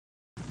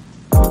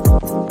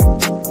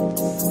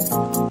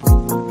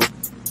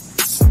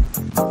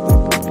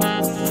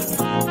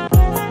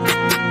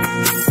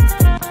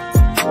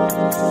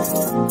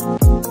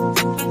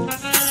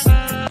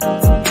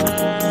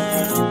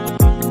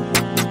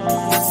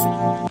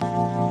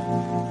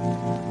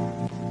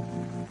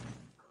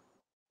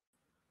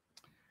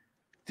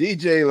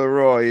DJ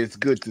LeRoy, it's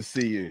good to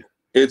see you.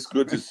 It's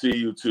good to see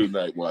you too,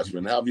 Night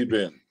Watchman. How have you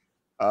been?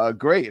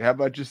 Great. How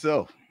about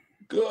yourself?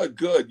 Good,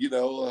 good. You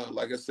know,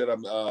 like I said,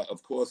 I'm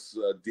of course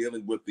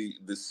dealing with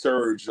the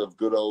surge of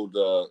good old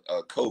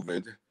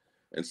COVID,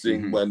 and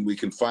seeing when we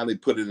can finally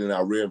put it in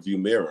our rearview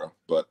mirror.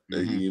 But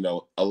you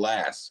know,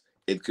 alas,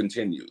 it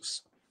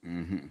continues.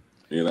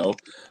 You know,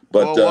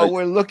 but well, while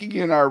we're looking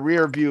in our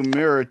rearview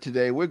mirror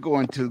today, we're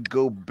going to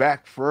go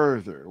back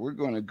further. We're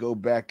going to go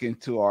back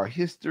into our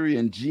history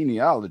and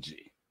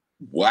genealogy.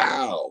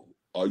 Wow,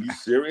 are you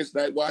serious,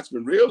 Night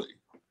Watchman? Really?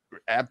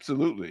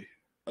 Absolutely.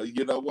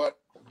 You know what?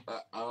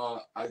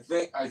 I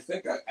think I'm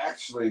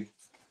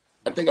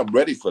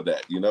ready for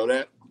that. You know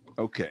that?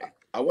 Okay.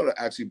 I want to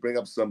actually bring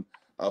up some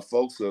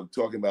folks who are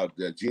talking about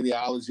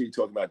genealogy,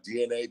 talking about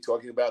DNA,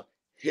 talking about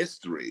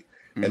history,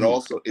 and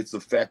also its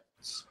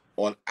effects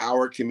on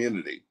our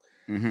community.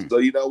 So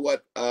you know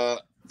what?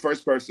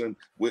 First person,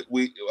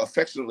 we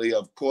affectionately,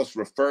 of course,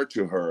 refer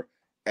to her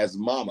as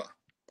Mama.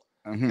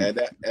 And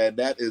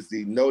that is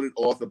the noted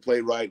author,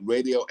 playwright,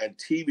 radio, and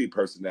TV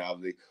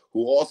personality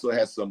who also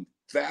has some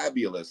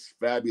fabulous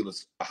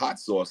hot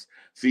sauce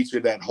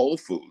featured at Whole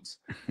Foods.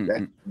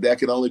 That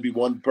can only be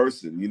one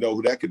person. You know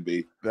who that could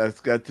be? That's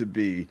got to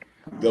be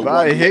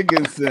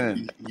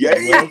Higgensen.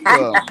 Yeah.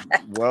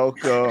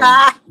 Welcome.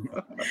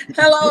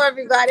 Hello,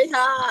 everybody.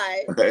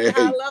 Hi. Hey.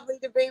 How lovely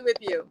to be with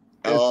you.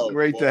 It's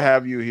great to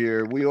have you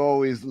here. We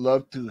always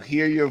love to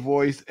hear your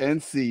voice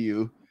and see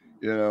you.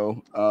 You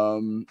know,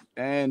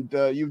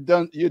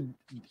 you're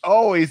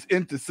always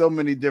into so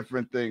many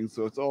different things.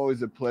 So it's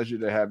always a pleasure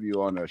to have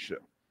you on our show.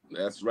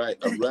 That's right.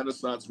 A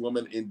Renaissance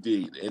woman,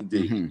 indeed.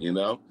 You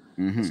know?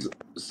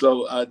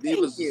 So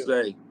needless to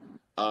say,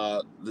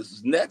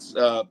 this next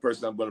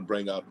person I'm going to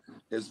bring up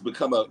has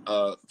become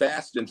a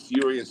fast and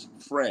furious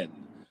friend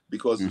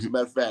because, as a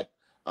matter of fact,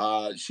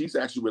 she's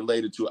actually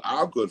related to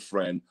our good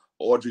friend,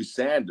 Audrey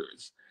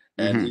Sanders.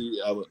 And he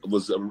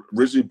was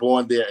originally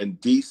born there in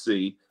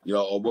D.C., you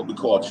know, or what we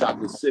call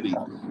Chocolate City.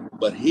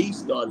 But he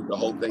started the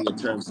whole thing in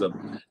terms of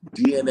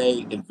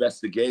DNA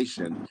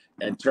investigation,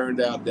 and turned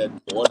out that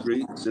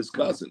Audrey is his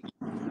cousin.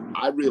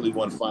 I really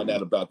want to find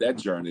out about that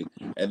journey,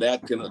 and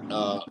that can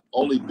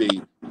only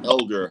be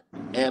Elder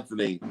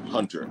Anthony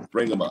Hunter.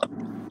 Bring him up.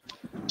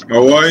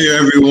 How are you,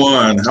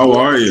 everyone? How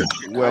are you?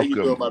 Welcome. How you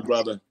doing, my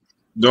brother?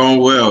 Doing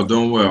well,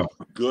 doing well.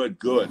 Good,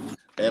 good.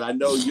 And I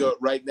know you are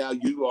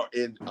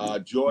in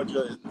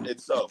Georgia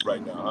itself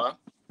right now, huh?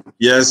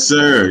 Yes,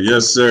 sir.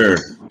 Yes, sir.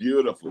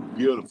 Beautiful,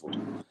 beautiful.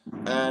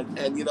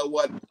 And you know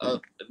what?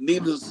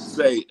 Needless to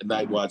say,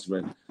 Night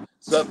Watchman,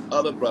 some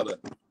other brother,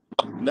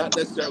 not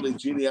necessarily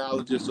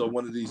genealogist or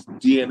one of these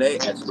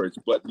DNA experts,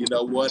 but you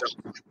know what?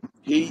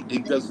 He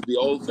does it the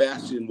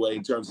old-fashioned way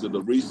in terms of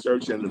the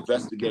research and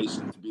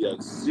investigation to be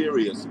a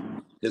serious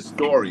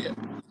historian.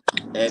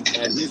 And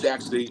he's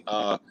actually,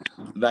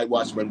 Night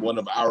Watchman, one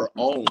of our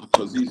own,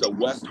 because he's a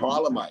West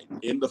Harlemite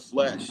in the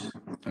flesh.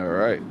 All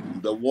right.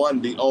 The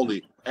one, the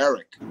only,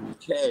 Eric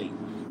K.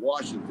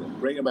 Washington.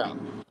 Bring him out.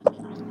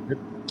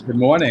 Good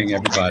morning,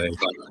 everybody.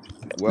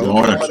 Well,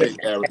 good morning,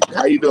 Eric.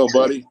 How you doing,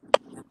 buddy?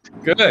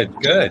 Good,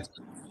 good.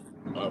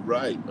 All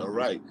right, all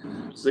right.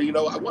 So, you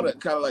know, I want to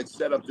kind of like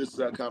set up this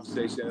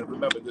conversation. And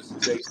remember, this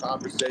is a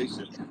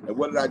conversation. And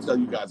what did I tell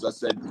you guys? I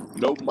said,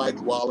 no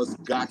Mike Wallace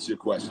gotcha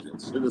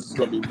questions. So this is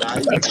going to be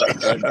nice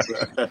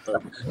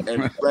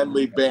and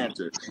friendly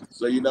banter.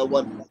 So, you know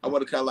what? I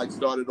want to kind of like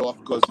start it off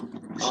because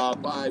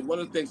by one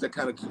of the things that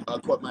kind of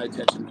caught my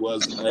attention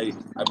was I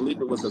believe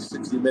it was a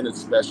 60-minute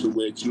special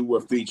where you were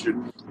featured,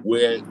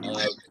 where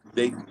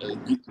they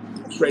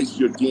traced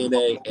your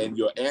DNA and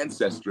your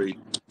ancestry.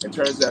 It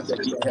turns out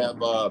that you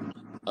have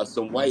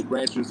some white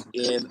ranchers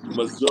in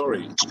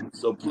Missouri.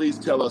 So please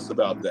tell us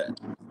about that.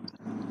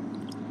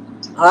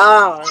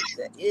 Oh,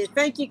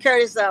 thank you,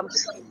 Curtis.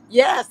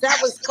 Yes, that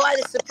was quite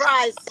a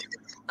surprise.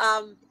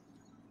 I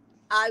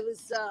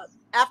was,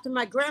 after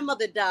my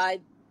grandmother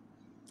died,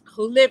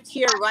 who lived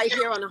here, right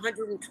here on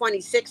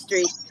 126th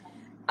Street,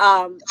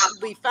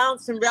 we found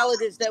some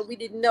relatives that we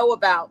didn't know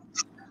about.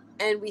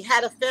 And we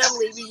had a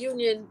family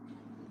reunion,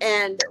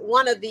 and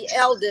one of the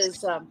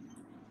elders,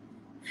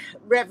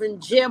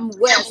 Reverend Jim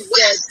West,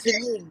 said to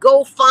me,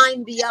 go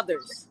find the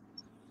others.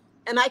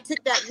 And I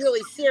took that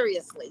really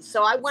seriously.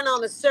 So I went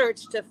on a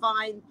search to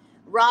find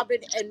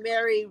Robert and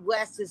Mary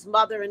West, his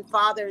mother and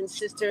father and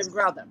sister and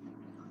brother.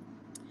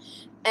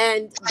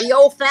 And the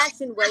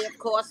old-fashioned way, of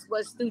course,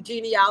 was through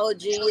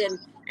genealogy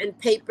and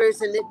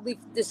papers. And we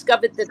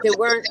discovered that there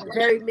weren't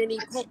very many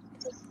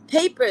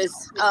papers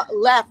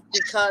left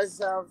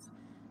because of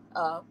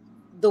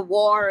the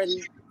war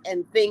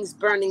and things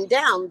burning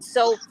down.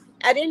 So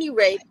at any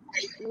rate,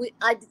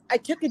 I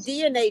took a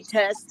DNA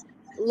test,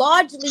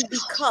 largely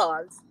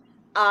because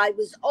I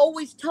was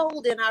always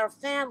told in our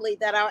family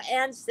that our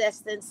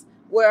ancestors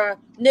were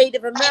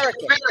Native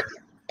American.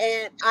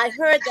 And I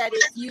heard that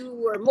if you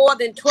were more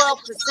than 12%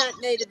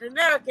 Native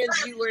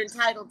Americans, you were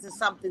entitled to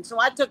something. So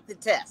I took the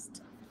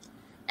test.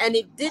 And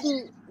it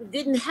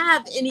didn't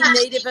have any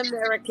Native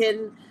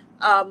American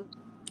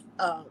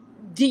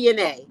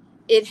DNA.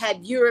 it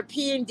had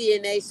European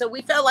DNA. So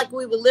we felt like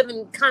we were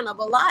living kind of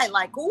a lie.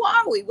 Like, who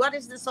are we? What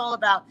is this all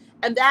about?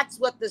 And that's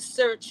what the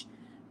search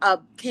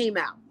came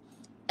out.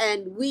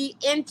 And we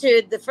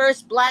entered the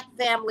first Black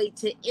family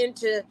to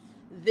enter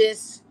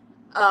this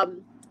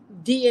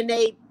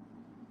DNA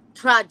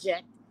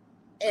project.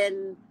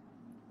 And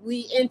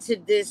we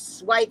entered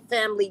this white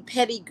family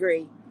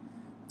pedigree.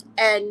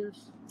 And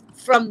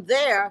from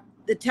there,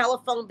 the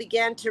telephone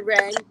began to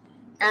ring.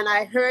 And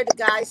I heard a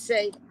guy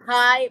say,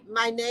 "Hi,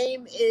 my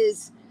name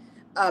is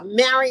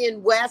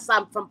Marion West.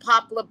 I'm from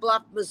Poplar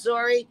Bluff,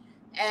 Missouri,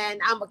 and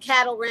I'm a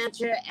cattle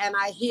rancher, and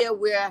I hear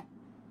we're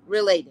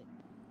related.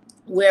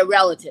 We're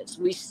relatives.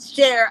 We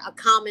share a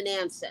common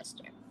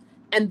ancestor."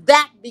 And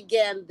that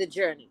began the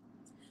journey.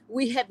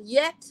 We have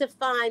yet to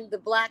find the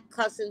Black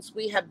cousins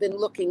we have been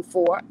looking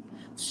for,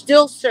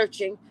 still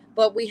searching,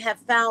 but we have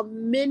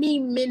found many,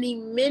 many,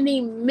 many,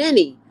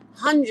 many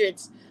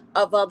hundreds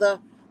of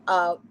other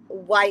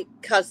white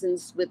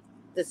cousins with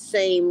the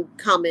same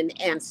common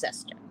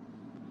ancestor.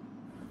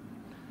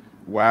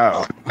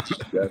 Wow.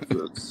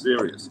 That's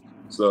serious.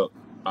 So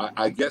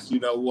I guess, you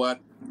know what?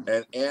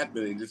 And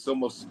Anthony, this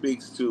almost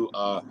speaks to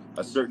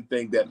a certain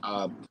thing that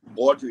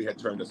Audrey had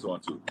turned us on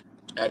to.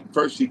 At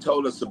first, she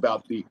told us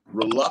about the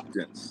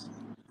reluctance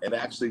and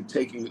actually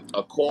taking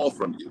a call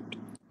from you.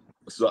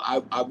 So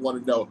I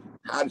want to know,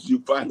 how did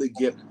you finally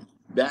get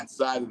that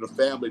side of the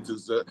family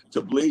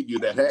to believe you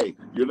that, hey,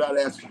 you're not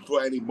asking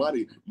for any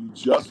money, you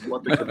just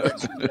want the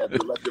connection, and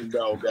to let them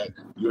know that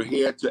you're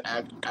here to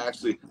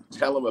actually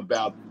tell them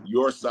about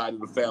your side of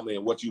the family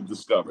and what you've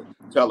discovered.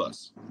 Tell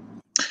us.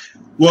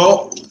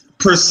 Well,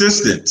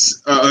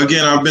 persistence.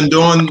 Again, I've been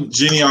doing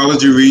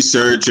genealogy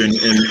research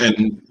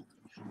and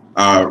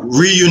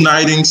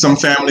reuniting some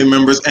family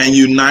members and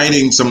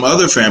uniting some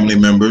other family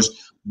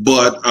members.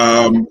 But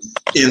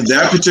in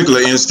that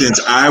particular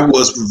instance, I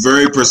was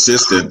very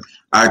persistent.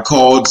 I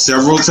called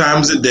several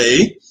times a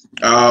day.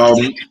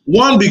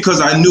 One,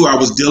 because I knew I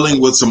was dealing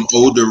with some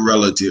older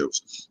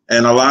relatives.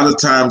 And a lot of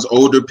times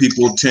older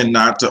people tend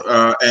not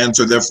to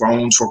answer their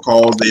phones for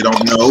calls they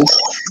don't know.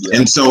 Yeah.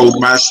 And so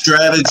my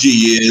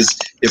strategy is,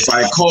 if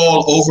I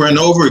call over and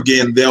over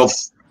again, they'll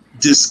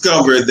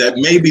discover that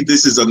maybe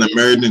this is an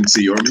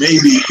emergency or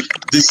maybe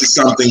this is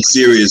something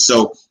serious.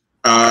 So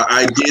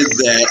I did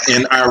that.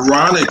 And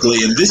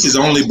ironically, and this is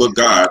only but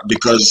God,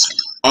 because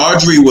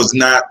Audrey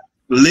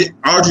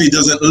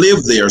doesn't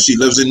live there. She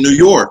lives in New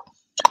York.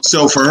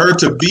 So for her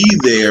to be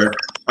there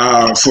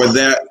for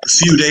that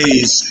few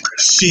days,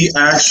 she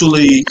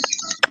actually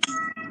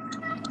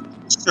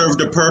served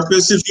a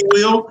purpose, if you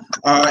will.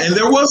 And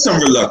there was some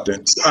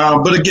reluctance.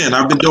 But again,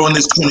 I've been doing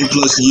this 20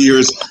 plus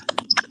years.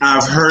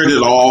 I've heard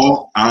it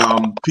all.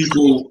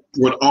 People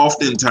would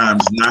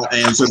oftentimes not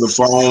answer the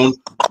phone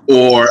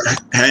or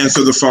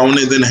answer the phone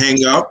and then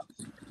hang up.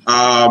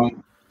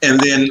 And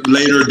then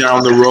later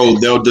down the road,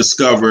 they'll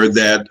discover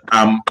that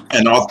I'm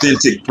an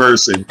authentic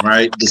person,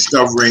 right?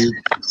 Discovering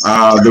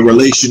the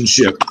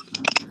relationship.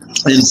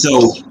 And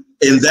so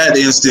in that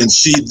instance,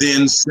 she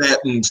then sat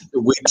and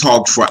we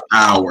talked for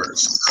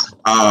hours.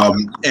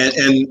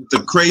 And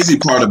the crazy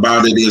part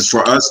about it is,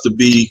 for us to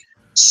be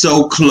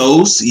so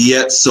close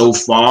yet so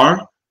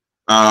far,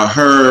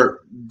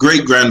 her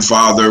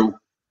great-grandfather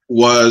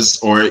was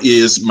or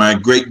is my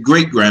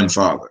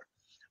great-great-grandfather.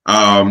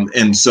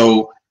 And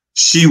so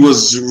she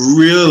was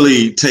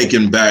really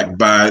taken back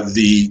by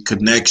the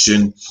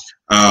connection.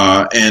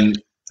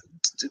 And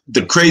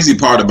the crazy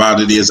part about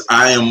it is,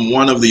 I am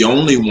one of the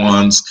only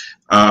ones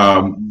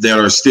that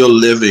are still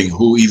living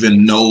who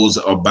even knows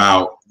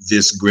about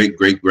this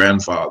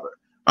great-great-grandfather.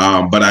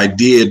 But I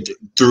did,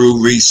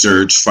 through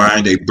research,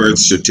 find a birth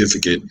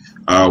certificate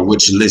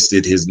which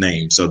listed his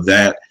name. So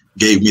that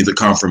gave me the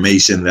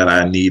confirmation that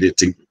I needed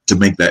to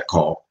make that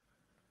call.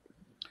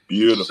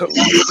 Beautiful.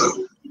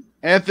 So,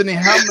 Anthony,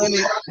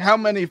 how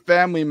many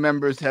family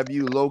members have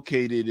you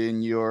located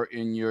in your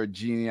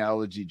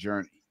genealogy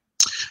journey?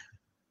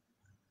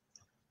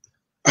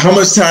 How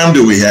much time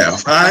do we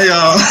have? I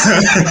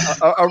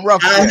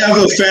have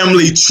a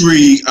family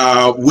tree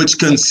which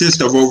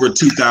consists of over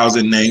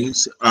 2,000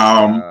 names.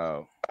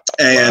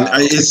 And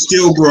it's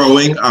still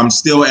growing. I'm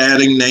still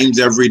adding names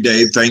every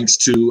day, thanks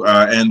to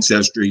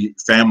Ancestry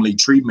Family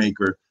Tree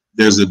Maker.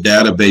 There's a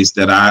database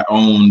that I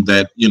own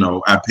that,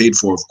 I paid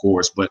for, of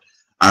course, but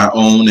I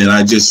own, and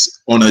I just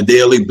on a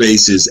daily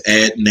basis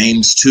add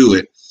names to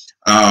it.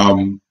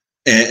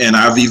 And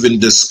I've even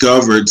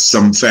discovered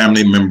some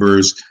family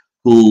members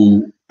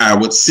who I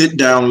would sit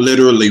down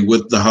literally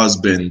with the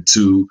husband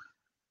to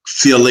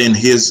fill in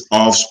his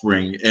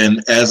offspring.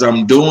 And as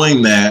I'm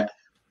doing that,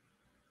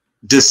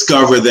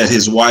 discover that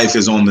his wife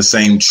is on the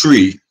same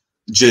tree,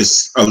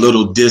 just a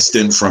little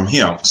distant from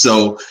him.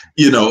 So,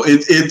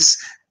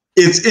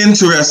 it's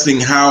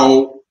interesting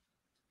how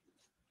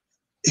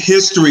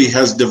history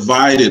has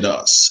divided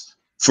us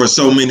for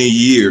so many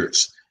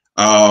years.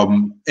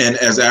 And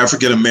as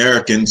African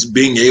Americans,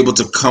 being able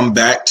to come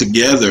back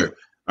together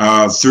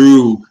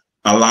through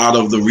a lot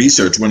of the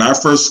research. When I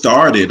first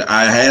started,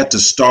 I had to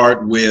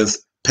start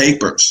with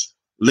papers,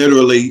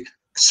 literally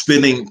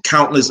spending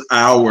countless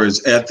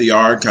hours at the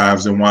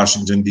archives in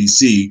Washington,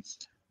 D.C.,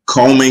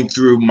 combing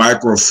through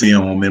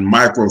microfilm and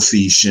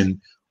microfiche and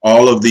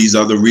all of these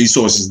other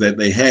resources that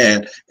they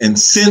had. And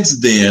since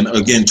then,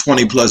 again,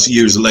 20 plus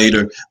years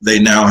later, they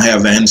now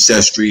have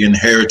Ancestry and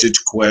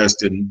Heritage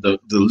Quest, and the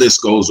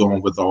list goes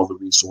on with all the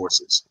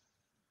resources.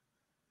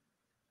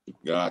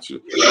 Gotcha.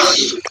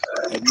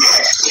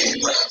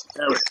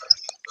 Eric,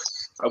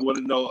 I want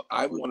to know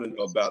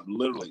about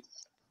literally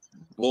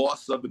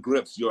Boss of the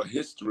Grips, your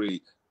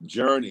history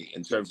journey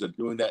in terms of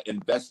doing that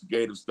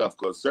investigative stuff,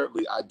 because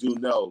certainly I do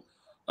know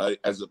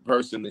as a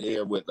person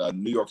here with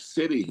New York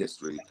City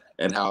history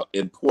and how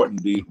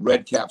important the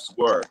Red Caps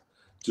were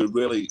to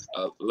really,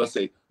 let's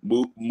say,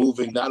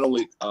 moving not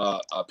only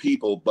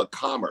people but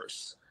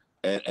commerce,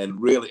 and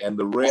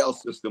the rail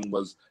system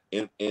was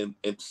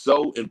it's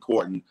so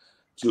important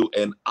to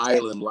an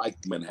island like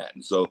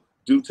Manhattan. So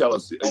do tell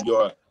us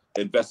your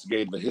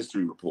investigative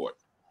history report.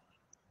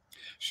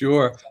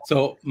 Sure.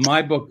 So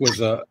my book was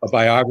a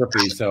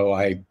biography. So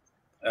I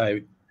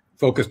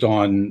focused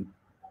on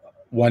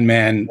one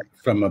man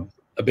from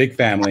a big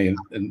family,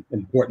 an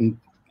important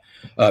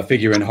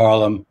figure in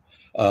Harlem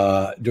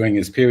during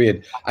his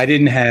period. I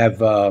didn't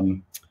have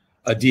a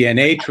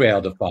DNA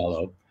trail to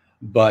follow,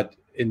 but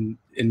in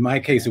my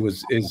case, it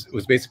was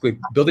basically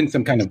building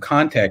some kind of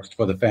context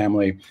for the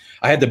family.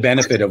 I had the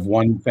benefit of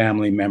one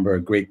family member,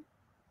 a great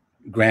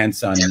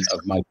grandson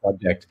of my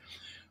subject,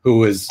 who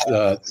was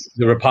the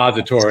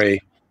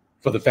repository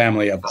for the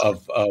family of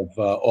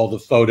all the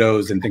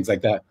photos and things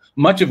like that,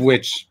 much of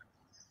which,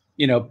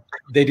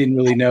 they didn't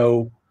really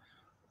know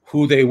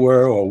who they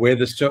were or where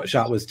the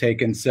shot was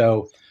taken.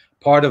 So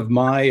part of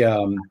my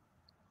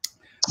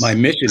my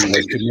mission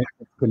was to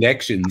make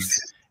connections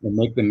and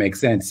make them make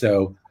sense.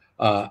 So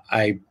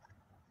I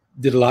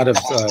did a lot of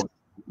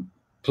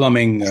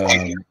plumbing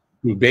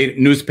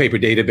newspaper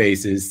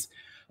databases,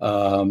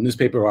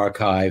 newspaper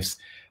archives,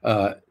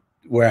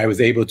 where I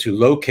was able to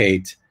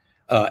locate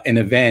an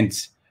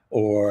event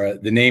or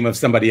the name of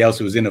somebody else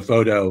who was in a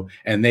photo,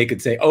 and they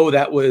could say, "Oh,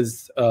 that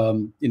was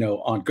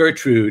Aunt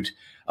Gertrude,"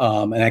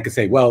 and I could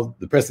say, "Well,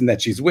 the person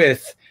that she's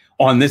with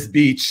on this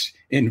beach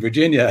in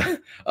Virginia,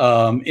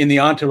 in the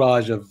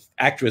entourage of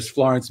actress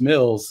Florence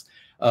Mills,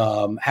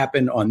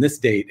 happened on this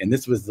date, and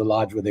this was the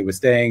lodge where they were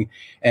staying."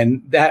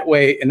 And that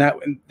way, in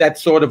that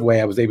sort of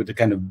way, I was able to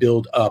kind of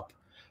build up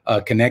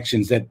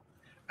connections that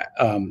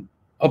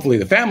hopefully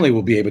the family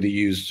will be able to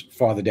use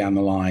farther down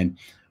the line.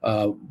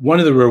 One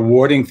of the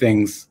rewarding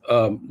things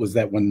was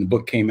that when the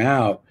book came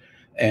out,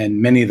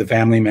 and many of the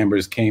family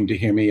members came to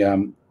hear me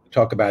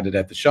talk about it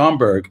at the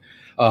Schomburg,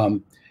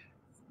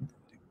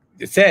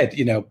 it said,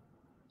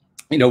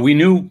 we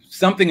knew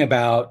something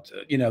about,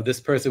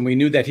 this person. We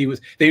knew that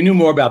they knew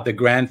more about the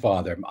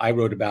grandfather. I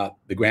wrote about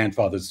the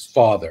grandfather's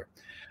father.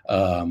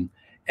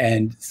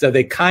 And so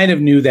they kind of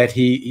knew that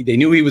they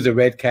knew he was a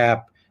red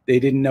cap. They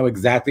didn't know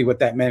exactly what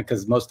that meant,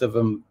 because most of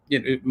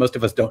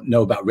us don't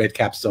know about red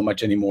caps so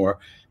much anymore,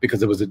 because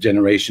there was a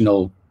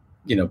generational,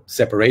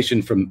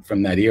 separation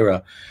from that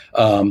era.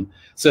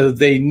 So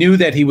they knew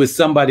that he was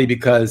somebody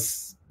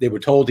because they were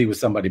told he was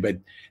somebody, but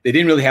they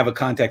didn't really have a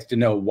context to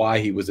know why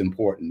he was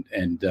important,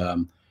 and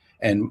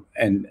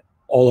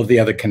all of the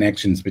other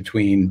connections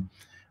between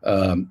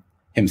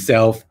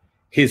himself,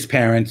 his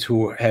parents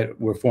who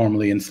were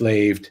formerly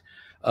enslaved,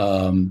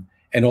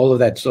 and all of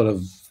that sort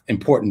of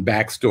important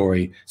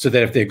backstory, so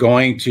that if they're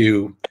going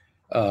to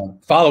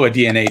follow a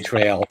DNA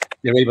trail,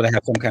 they're able to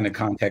have some kind of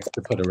context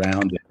to put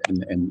around it,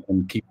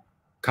 and keep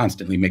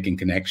constantly making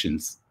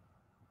connections.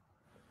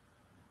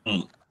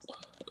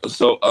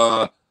 So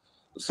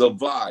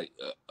Vi,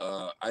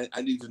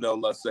 I need to know,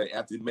 let's say,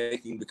 after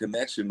making the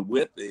connection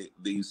with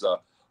these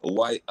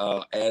white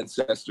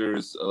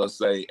ancestors, let's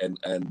say,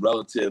 and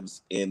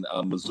relatives in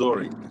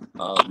Missouri,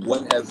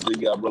 what has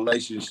the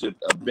relationship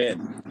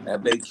been?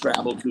 Have they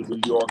traveled to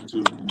New York to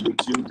meet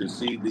you, to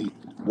see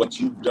what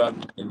you've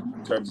done in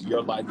terms of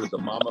your life with the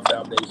Mama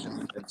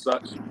Foundation and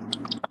such?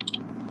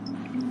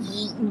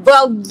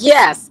 Well,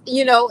 yes,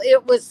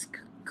 it was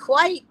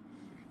quite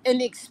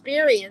an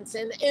experience,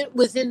 and it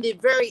was in the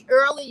very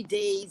early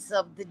days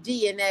of the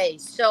DNA.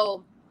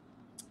 So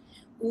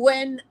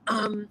when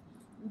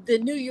the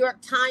New York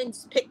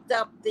Times picked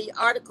up the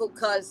article,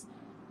 because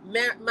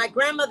my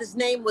grandmother's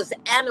name was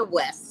Anna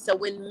West. So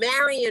when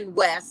Marion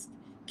West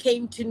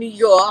came to New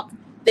York,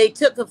 they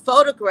took a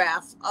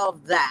photograph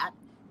of that.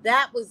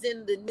 That was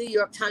in the New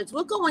York Times.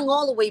 We're going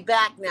all the way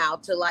back now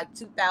to like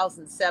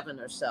 2007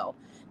 or so.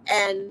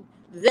 And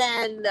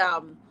then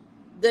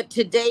the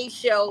Today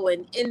Show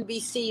and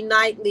NBC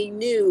Nightly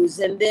News,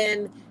 and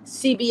then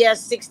CBS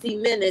 60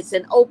 Minutes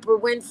and Oprah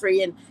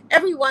Winfrey, and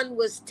everyone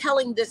was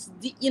telling this,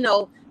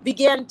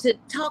 began to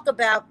talk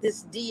about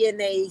this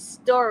DNA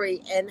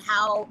story and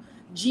how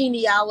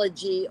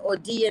genealogy or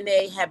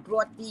DNA had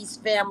brought these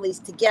families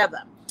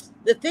together.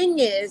 The thing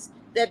is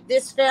that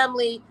this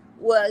family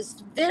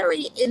was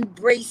very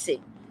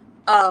embracing.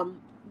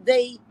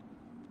 They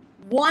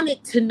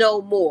wanted to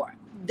know more.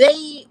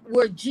 They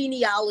were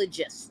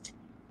genealogists.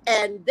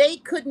 and they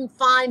couldn't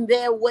find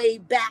their way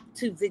back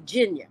to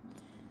Virginia.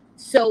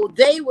 So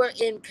they were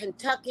in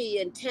Kentucky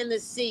and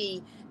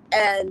Tennessee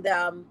and,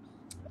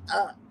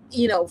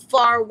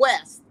 far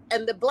west.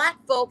 And the Black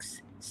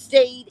folks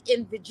stayed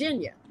in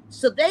Virginia.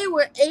 So they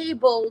were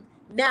able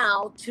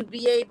now to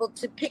be able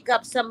to pick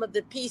up some of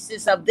the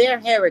pieces of their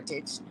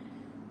heritage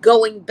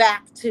going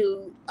back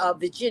to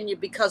Virginia,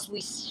 because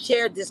we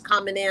shared this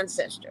common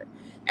ancestor.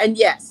 And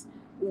yes,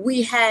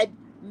 we had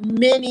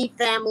many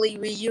family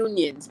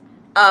reunions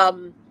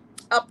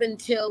up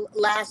until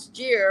last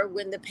year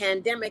when the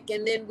pandemic,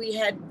 and then we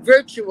had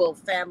virtual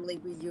family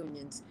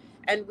reunions,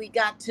 and we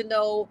got to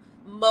know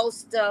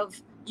most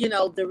of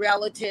the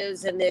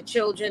relatives and their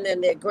children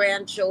and their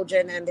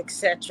grandchildren and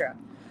etc.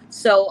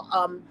 So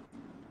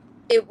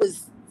it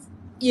was,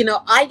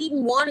 I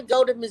didn't want to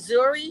go to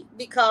Missouri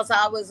because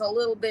I was a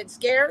little bit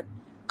scared.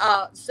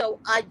 So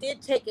I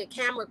did take a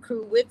camera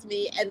crew with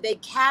me, and they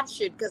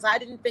captured, because I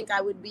didn't think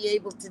I would be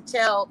able to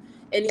tell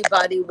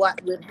anybody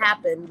what would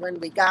happen when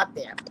we got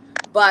there.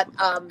 But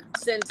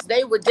since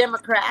they were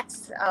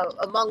Democrats,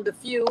 among the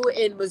few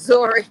in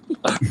Missouri,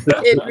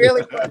 it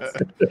really was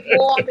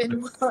warm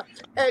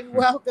and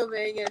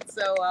welcoming. And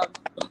so,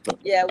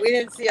 we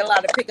didn't see a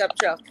lot of pickup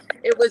trucks.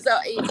 It was,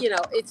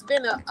 it's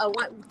been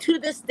to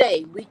this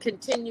day, we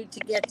continue to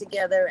get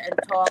together and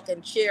talk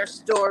and share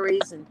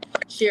stories and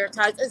share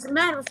times. As a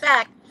matter of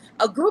fact,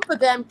 a group of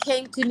them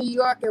came to New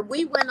York, and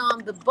we went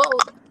on the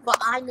boat for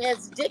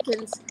Inez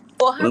Dickens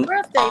for her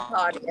birthday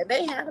party, and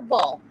they had a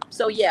ball.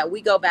 So yeah,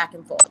 we go back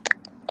and forth.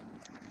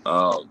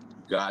 Oh,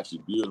 gotcha.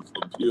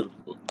 Beautiful,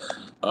 beautiful.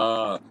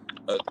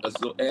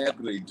 So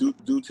Anthony,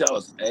 do tell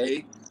us,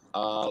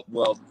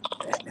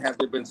 have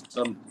there been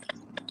some,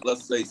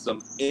 let's say,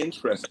 some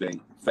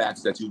interesting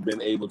facts that you've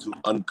been able to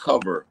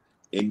uncover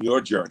in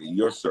your journey,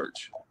 your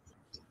search?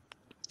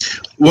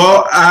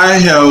 Well, I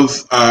have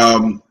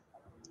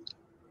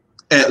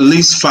at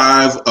least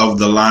 5 of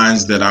the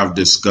lines that I've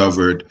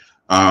discovered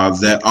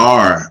that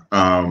are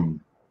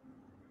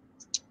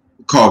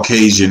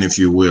Caucasian, if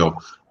you will.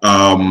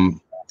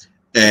 And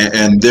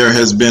there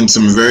has been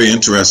some very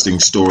interesting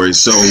stories.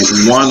 So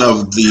one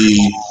of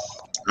the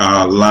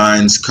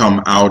lines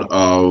come out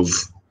of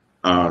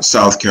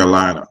South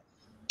Carolina.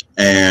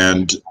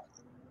 And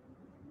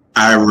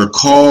I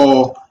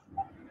recall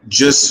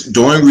just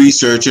doing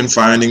research and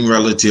finding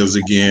relatives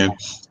again,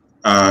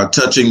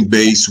 touching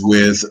base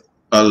with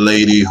a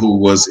lady who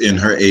was in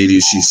her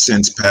 80s. She's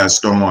since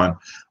passed on.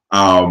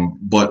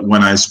 But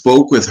when I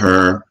spoke with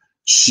her,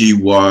 she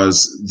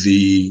was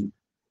the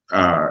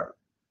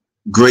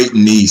great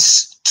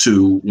niece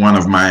to one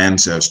of my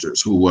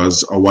ancestors, who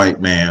was a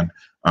white man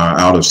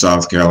out of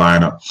South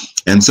Carolina.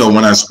 And so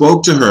when I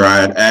spoke to her,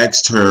 I had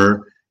asked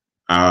her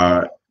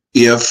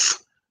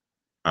if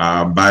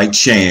by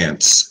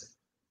chance,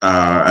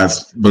 I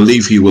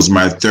believe he was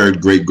my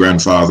 3rd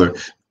great-grandfather,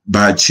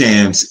 by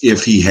chance,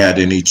 if he had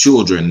any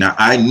children. Now,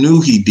 I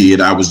knew he did.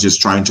 I was just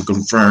trying to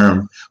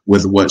confirm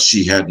with what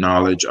she had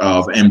knowledge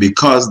of. And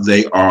because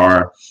they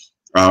are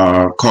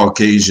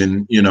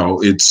Caucasian, you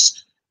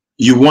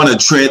want to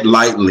tread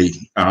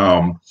lightly.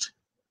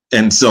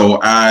 And so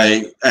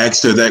I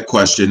asked her that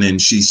question,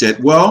 and she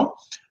said, well,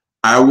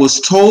 I was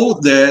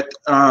told that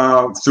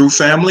through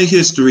family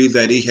history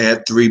that he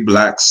had 3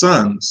 black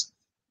sons.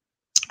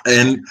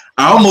 And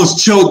I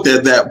almost choked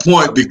at that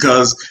point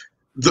because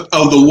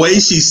of the way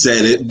she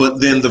said it,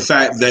 but then the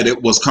fact that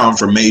it was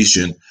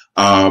confirmation.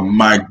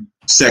 My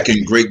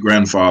 2nd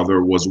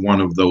great-grandfather was one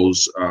of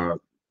those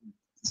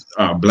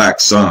black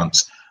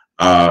sons.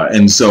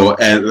 And so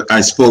as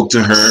I spoke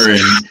to her,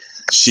 and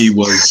she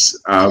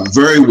was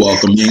very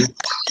welcoming,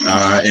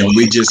 and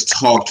we just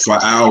talked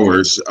for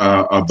hours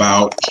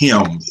about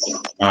him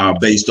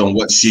based on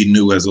what she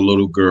knew as a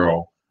little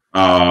girl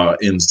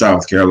in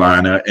South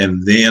Carolina.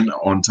 And then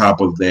on top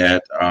of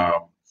that,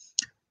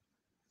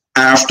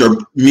 after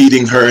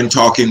meeting her and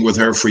talking with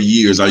her for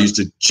years, I used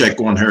to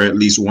check on her at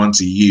least once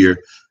a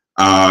year.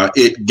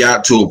 It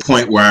got to a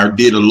point where I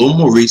did a little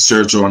more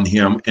research on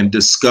him and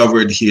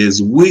discovered his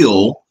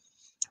will,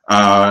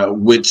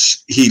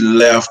 which he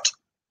left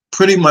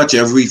pretty much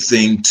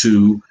everything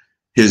to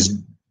his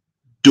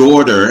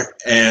daughter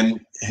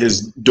and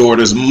his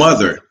daughter's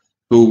mother,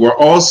 who were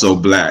also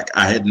black.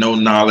 I had no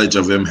knowledge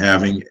of him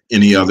having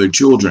any other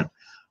children.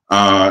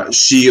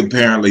 She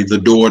apparently, the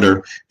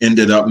daughter,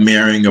 ended up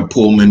marrying a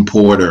Pullman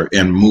porter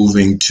and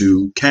moving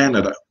to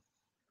Canada.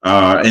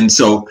 And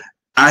so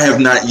I have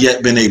not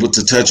yet been able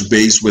to touch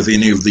base with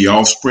any of the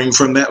offspring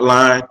from that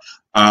line,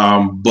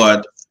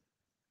 but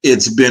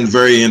it's been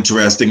very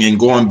interesting. And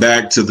going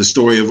back to the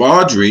story of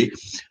Audrey,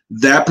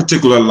 that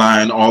particular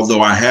line,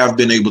 although I have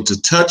been able to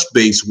touch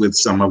base with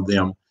some of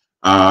them,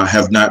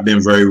 have not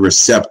been very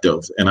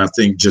receptive. And I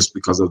think just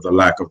because of the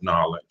lack of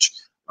knowledge.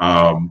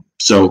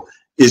 So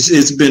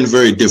it's been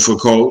very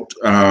difficult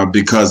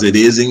because it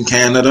is in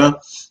Canada,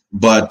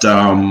 but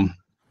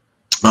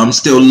I'm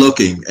still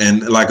looking.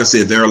 And like I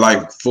said, there are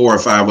like 4 or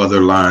 5 other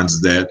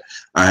lines that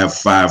I have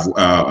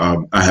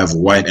I have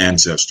white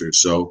ancestors.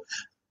 So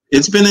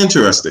it's been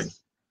interesting.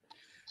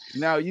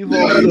 Now you've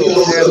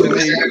also,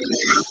 Anthony,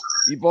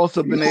 you've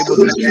also been able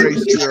to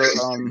trace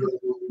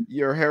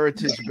your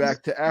heritage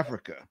back to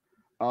Africa.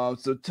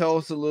 So tell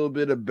us a little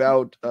bit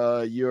about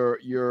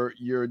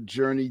your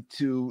journey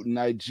to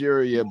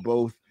Nigeria,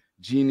 both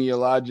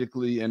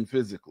genealogically and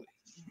physically.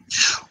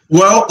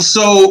 Well,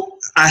 so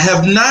I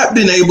have not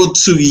been able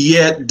to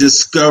yet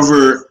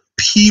discover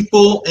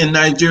people in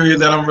Nigeria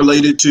that I'm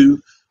related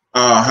to.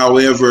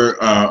 However,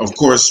 of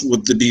course,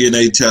 with the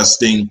DNA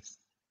testing,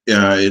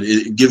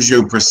 it gives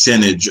you a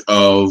percentage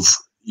of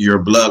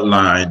your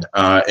bloodline,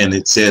 and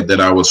it said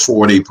that I was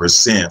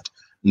 40%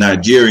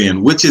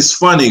 Nigerian, which is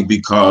funny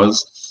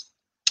because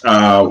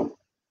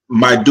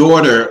my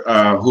daughter,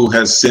 who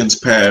has since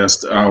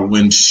passed,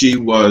 when she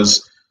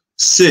was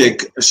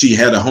sick, she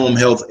had a home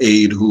health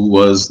aide who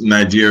was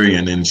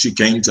Nigerian, and she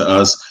came to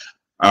us,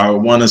 I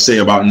want to say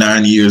about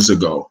 9 years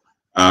ago.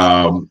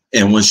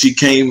 And when she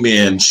came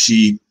in,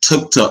 she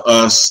took to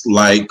us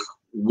like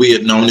we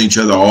had known each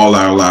other all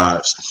our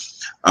lives.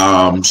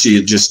 She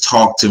had just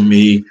talked to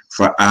me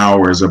for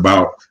hours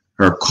about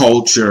her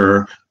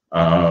culture,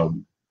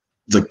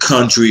 the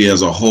country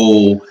as a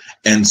whole.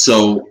 And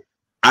so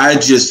I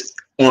just,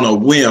 on a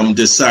whim,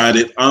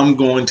 decided I'm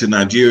going to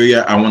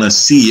Nigeria. I want to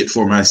see it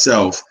for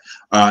myself.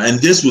 And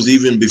this was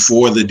even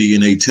before the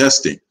DNA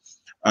testing.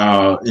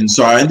 And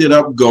so I ended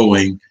up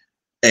going,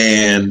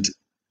 and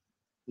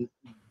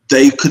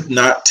they could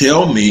not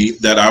tell me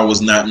that I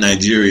was not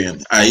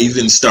Nigerian. I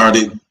even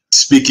started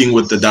speaking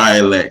with the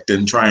dialect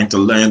and trying to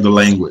learn the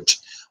language.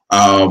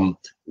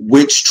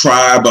 Which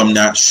tribe, I'm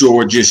not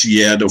sure just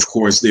yet. Of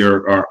course,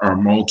 there are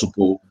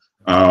multiple,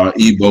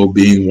 Igbo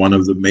being one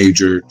of the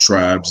major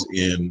tribes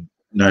in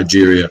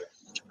Nigeria,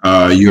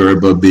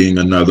 Yoruba being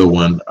another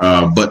one.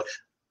 But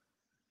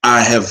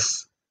I have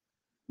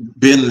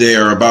been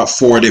there about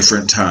 4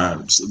 different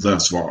times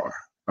thus far,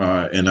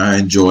 and I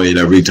enjoy it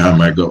every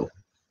time I go.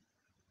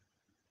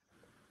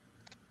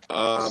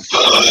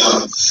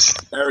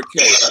 Eric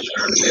K.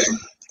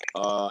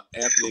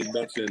 Anthony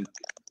mentioned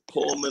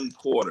Pullman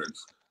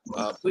Porters.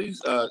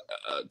 Please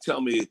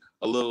tell me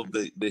a little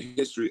the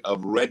history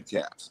of red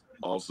caps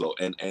also,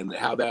 and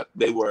how that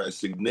they were a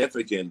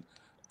significant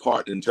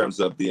part in terms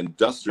of the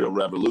Industrial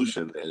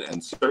Revolution,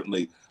 and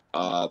certainly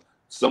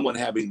someone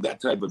having that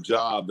type of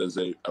job as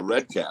a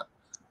red cap,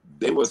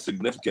 they were a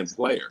significant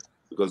player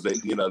because they,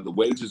 the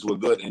wages were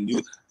good, and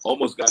you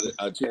almost got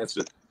a chance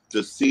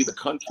to see the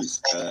country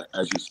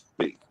as you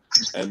speak,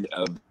 and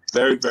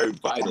very, very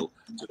vital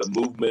to the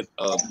movement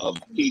of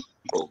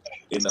people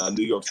in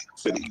New York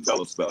City.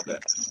 Tell us about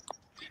that.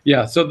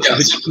 Yeah, so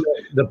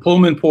the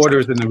Pullman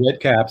Porters and the Red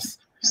Caps,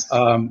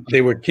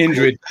 they were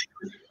kindred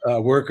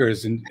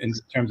workers in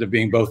terms of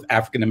being both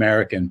African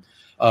American.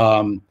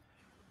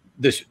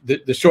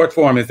 The short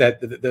form is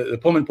that the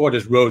Pullman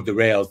Porters rode the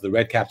rails, the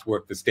Red Caps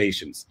worked the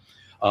stations,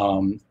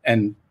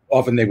 and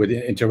often they would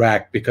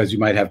interact because you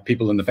might have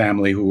people in the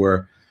family who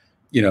were,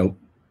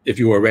 if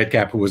you were a Red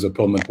Cap who was a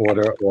Pullman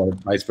Porter, or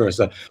vice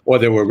versa, or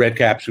there were Red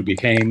Caps who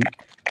became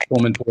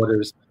Pullman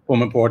Porters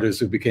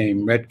who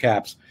became Red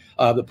Caps.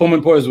 The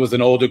Pullman Porters was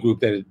an older group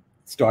that had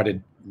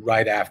started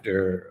right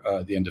after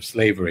the end of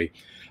slavery.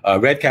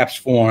 Red Caps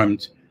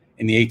formed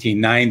in the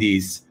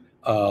 1890s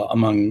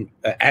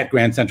at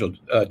Grand Central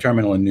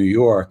Terminal in New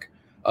York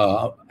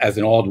as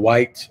an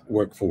all-white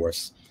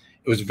workforce.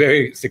 It was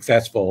very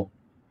successful,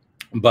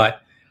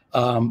 but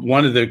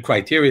one of the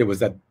criteria was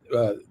that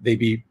they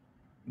be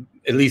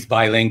at least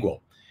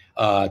bilingual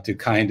to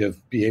kind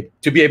of be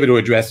able to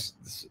address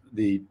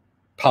the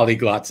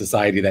polyglot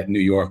society that New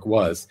York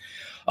was.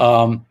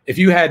 If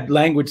you had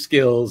language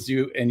skills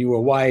and you were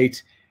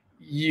white,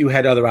 you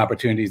had other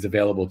opportunities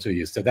available to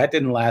you. So that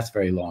didn't last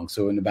very long.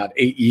 So in about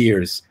 8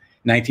 years,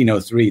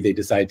 1903, they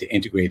decided to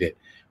integrate it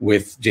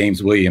with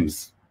James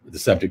Williams, the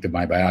subject of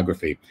my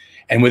biography.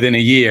 And within a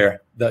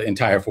year, the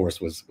entire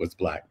force was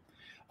black.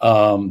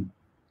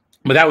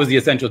 But that was the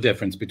essential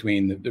difference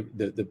between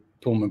the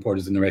Pullman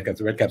Porters and the Red Caps.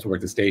 The Red Caps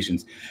worked the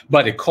stations,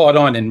 but it caught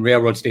on in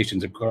railroad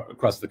stations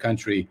across the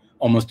country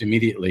almost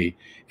immediately.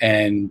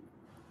 And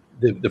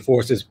the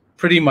forces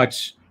pretty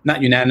much,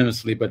 not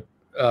unanimously, but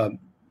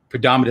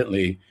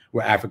predominantly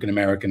were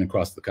African-American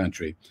across the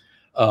country.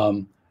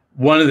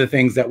 One of the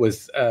things that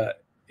was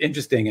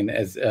interesting, and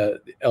as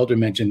Elder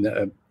mentioned,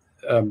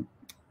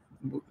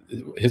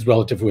 his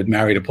relative who had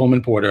married a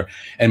Pullman Porter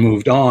and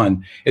moved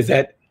on, is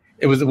that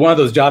it was one of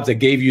those jobs that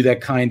gave you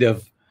that kind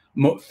of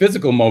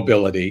physical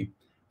mobility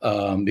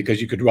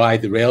because you could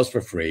ride the rails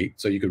for free,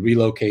 so you could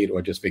relocate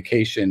or just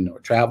vacation or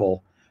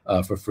travel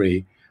for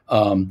free.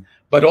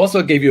 But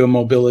also gave you a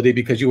mobility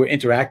because you were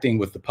interacting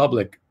with the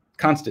public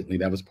constantly.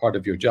 That was part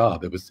of your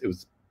job. It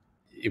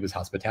was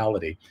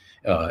hospitality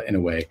in a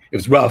way. It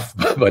was rough,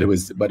 but it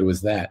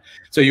was that.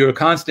 So you were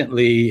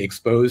constantly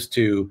exposed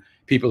to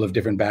people of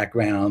different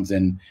backgrounds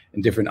and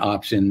different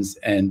options.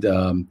 And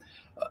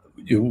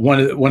one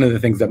of the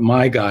things that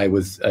my guy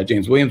was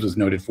James Williams was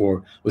noted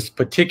for was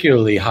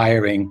particularly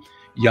hiring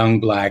young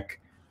black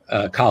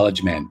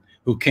college men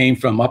who came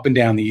from up and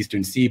down the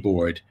Eastern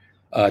Seaboard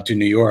to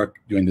New York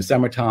during the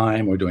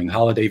summertime or during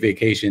holiday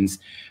vacations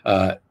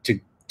to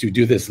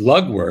do this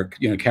lug work,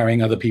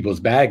 carrying other people's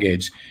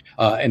baggage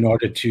in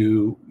order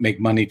to make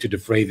money to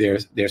defray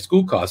their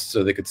school costs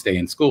so they could stay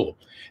in school.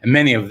 And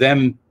many of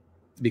them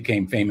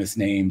became famous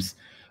names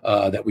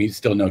that we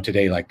still know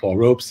today, like Paul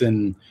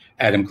Robeson,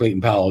 Adam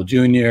Clayton Powell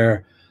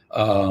Jr.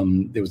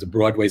 There was a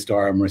Broadway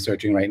star I'm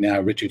researching right now,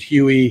 Richard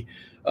Huey.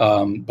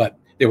 But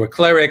there were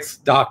clerics,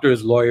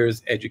 doctors,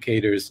 lawyers,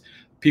 educators,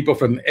 people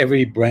from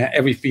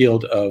every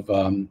field of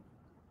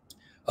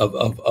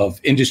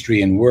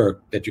industry and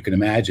work that you can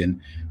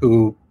imagine,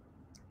 who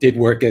did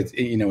work as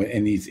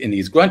in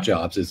these grunt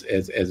jobs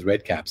as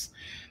redcaps.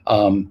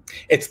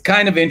 It's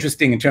kind of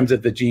interesting in terms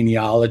of the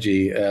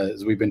genealogy,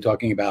 as we've been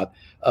talking about,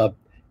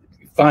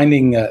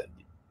 finding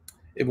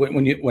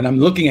when I'm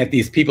looking at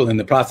these people in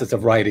the process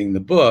of writing the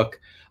book,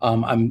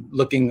 I'm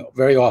looking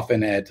very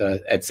often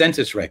at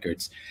census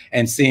records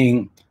and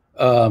seeing.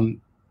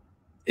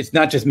 It's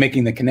not just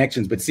making the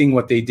connections, but seeing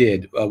what they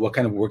did, what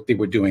kind of work they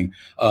were doing,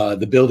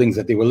 the buildings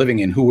that they were living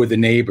in, who were the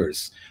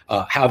neighbors,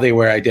 how they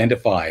were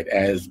identified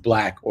as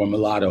Black or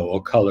mulatto or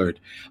colored,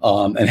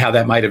 and how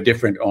that might have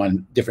differed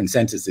on different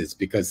censuses,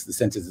 because the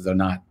censuses are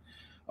not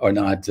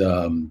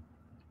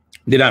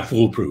they're not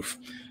foolproof.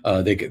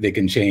 They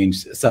can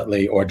change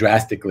subtly or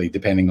drastically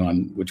depending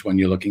on which one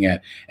you're looking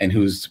at and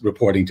who's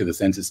reporting to the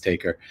census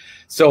taker.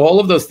 So all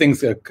of those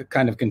things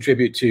kind of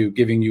contribute to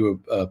giving you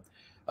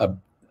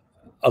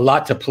a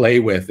lot to play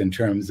with in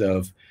terms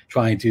of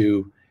trying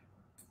to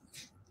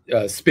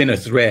spin a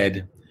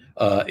thread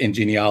in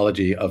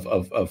genealogy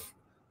of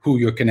who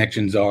your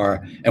connections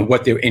are and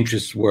what their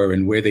interests were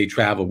and where they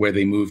traveled, where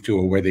they moved to,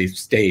 or where they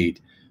stayed.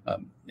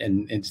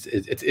 And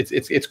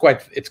it's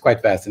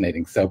quite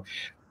fascinating. So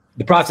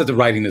the process of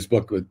writing this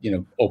book,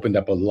 opened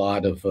up a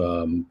lot of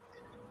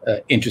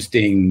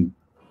interesting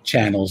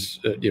channels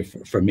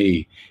for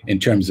me in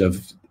terms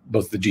of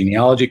both the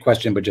genealogy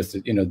question, but just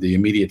the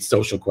immediate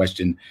social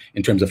question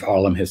in terms of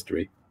Harlem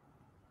history.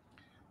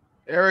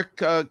 Eric,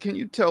 can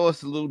you tell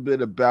us a little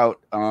bit about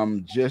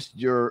just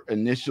your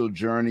initial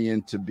journey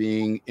into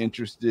being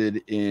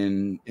interested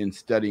in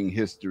studying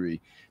history?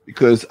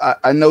 Because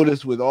I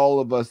noticed with all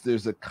of us,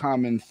 there's a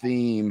common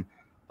theme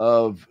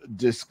of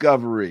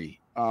discovery.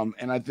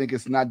 And I think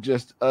it's not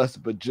just us,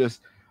 but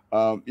just,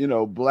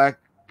 Black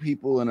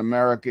people in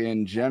America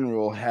in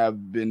general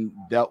have been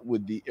dealt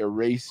with the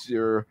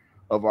erasure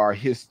of our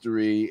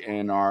history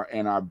and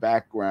our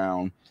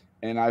background.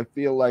 And I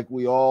feel like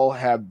we all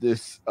have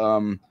this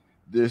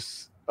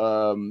thirst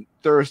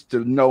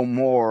to know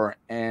more,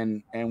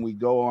 and we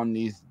go on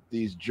these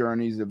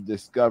journeys of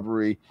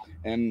discovery.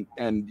 And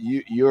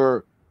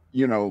you're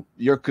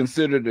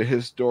considered a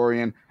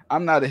historian.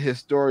 I'm not a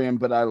historian,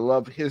 but I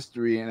love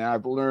history, and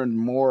I've learned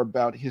more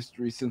about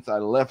history since I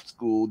left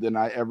school than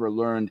I ever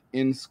learned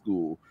in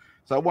school.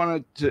 So I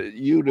wanted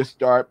you to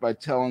start by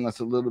telling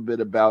us a little bit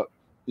about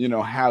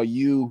how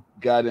you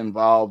got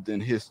involved in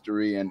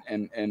history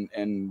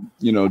and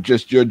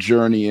just your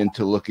journey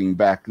into looking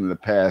back in the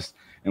past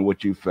and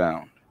what you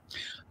found.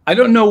 I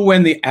don't know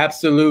when the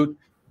absolute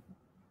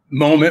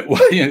moment,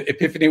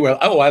 epiphany,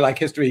 where, I like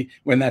history,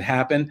 when that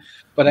happened.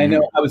 But I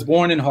know I was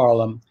born in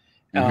Harlem.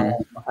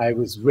 I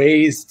was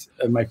raised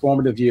in my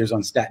formative years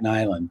on Staten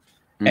Island.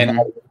 And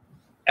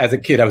as a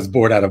kid, I was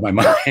bored out of my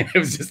mind. It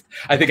was just,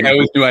 I think I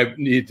always knew I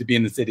needed to be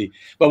in the city.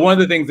 But one of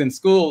the things in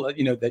school,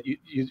 that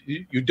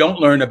you don't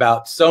learn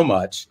about so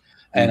much,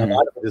 and a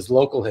lot of it is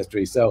local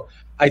history. So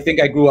I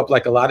think I grew up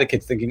like a lot of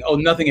kids thinking, oh,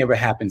 nothing ever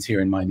happens here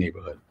in my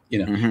neighborhood.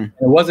 And it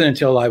wasn't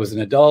until I was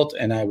an adult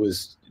and I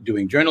was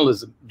doing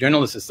journalist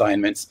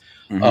assignments,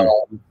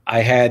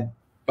 I had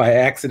by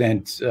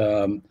accident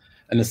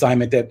an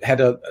assignment that had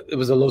it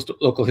was a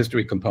local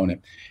history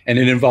component, and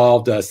it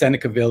involved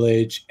Seneca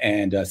Village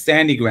and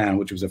Sandy Ground,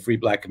 which was a free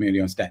Black community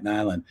on Staten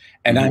Island.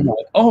 And I'm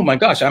like, oh my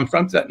gosh, I'm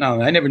from Staten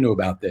Island. I never knew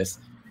about this.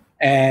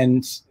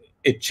 And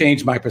it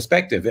changed my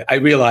perspective. I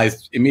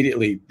realized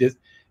immediately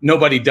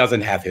nobody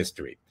doesn't have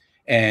history.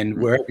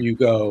 And wherever you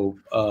go,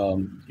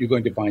 you're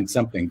going to find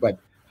something. But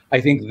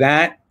I think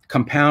that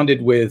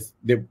compounded with,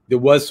 there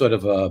was sort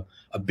of a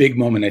big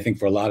moment, I think,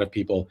 for a lot of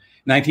people,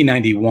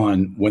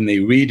 1991, when they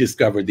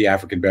rediscovered the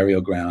African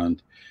burial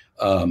ground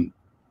in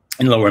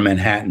Lower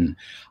Manhattan.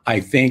 I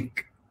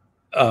think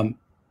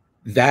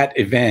that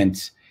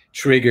event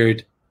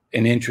triggered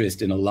an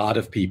interest in a lot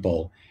of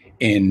people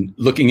in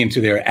looking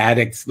into their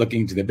attics,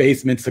 looking into the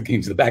basements, looking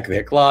into the back of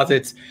their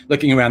closets,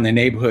 looking around their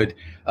neighborhood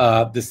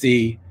to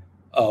see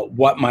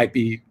what might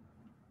be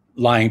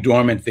lying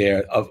dormant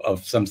there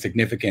of some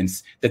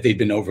significance that they'd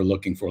been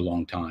overlooking for a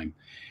long time.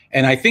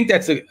 And I think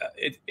that's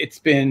it's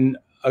been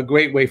a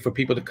great way for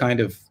people to kind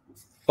of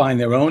find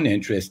their own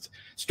interest,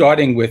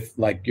 starting with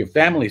like your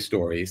family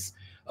stories.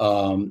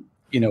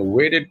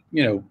 Where did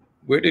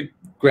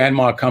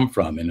grandma come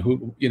from, and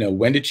who,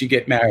 when did she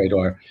get married,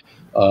 or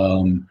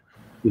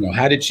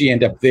how did she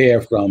end up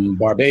there from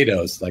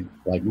Barbados, like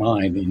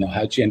mine?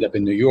 How did she end up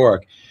in New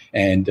York,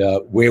 and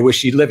where was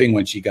she living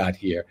when she got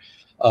here?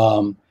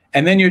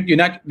 And then you're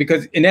not,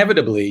 because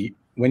inevitably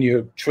when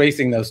you're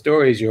tracing those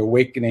stories, you're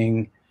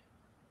awakening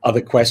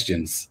other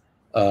questions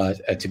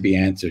to be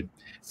answered.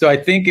 So I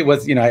think it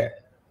was, to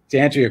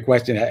answer your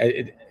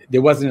question,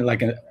 there wasn't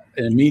like an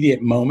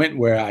immediate moment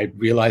where I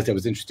realized I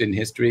was interested in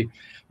history,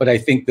 but I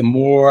think the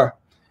more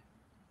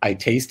I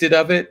tasted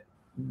of it,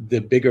 the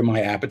bigger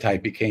my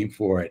appetite became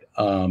for it,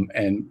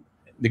 and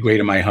the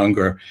greater my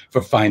hunger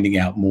for finding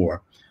out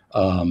more,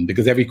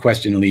 because every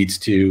question leads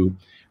to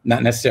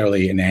not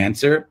necessarily an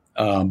answer,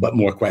 but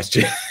more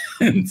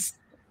questions.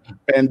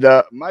 And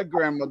my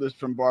grandmother's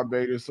from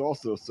Barbados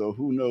also, so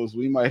who knows?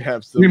 We might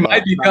have some We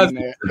might be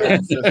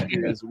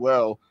ancestry as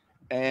well.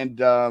 And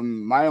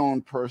my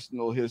own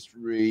personal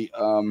history,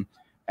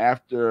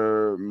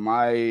 after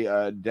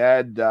my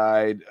dad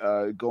died,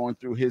 going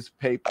through his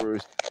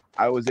papers,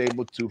 I was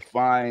able to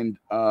find.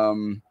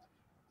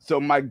 So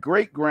my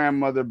great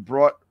grandmother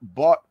bought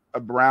a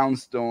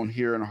brownstone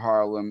here in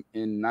Harlem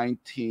in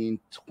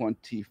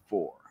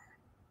 1924,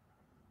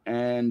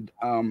 and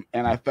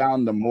I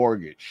found the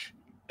mortgage.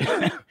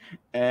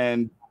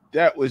 And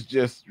that was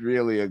just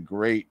really a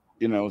great,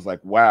 it was like,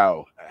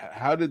 wow,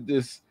 how did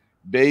this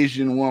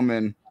Bayesian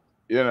woman,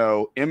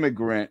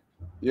 immigrant,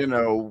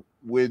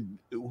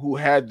 who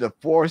had the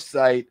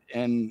foresight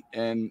and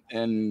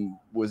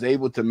was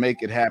able to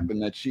make it happen,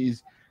 that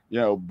she's,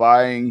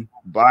 buying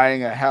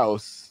a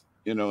house,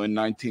 in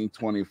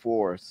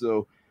 1924.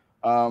 So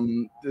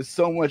there's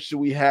so much that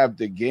we have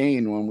to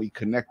gain when we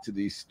connect to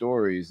these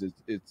stories.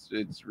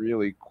 It's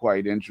really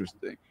quite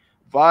interesting.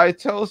 Vi,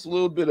 tell us a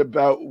little bit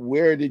about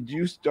where did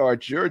you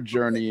start your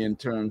journey in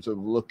terms of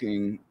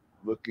looking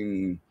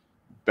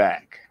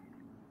back?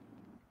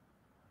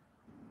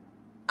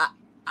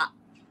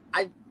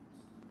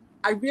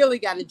 I really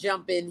got to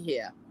jump in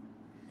here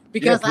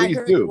because I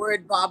heard the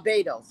word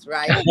Barbados,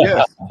 right?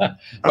 Yes. And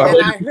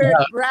I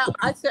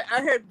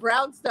heard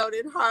brownstone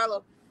in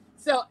Harlem.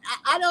 So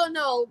I don't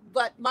know,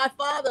 but my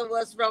father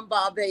was from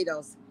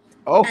Barbados.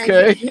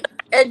 Okay.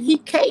 And he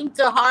came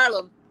to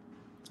Harlem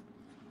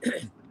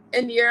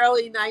in the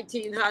early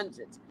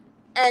 1900s.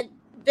 And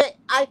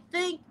I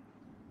think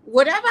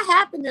whatever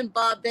happened in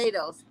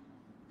Barbados,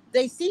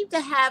 they seem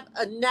to have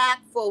a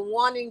knack for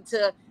wanting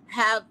to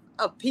have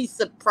a piece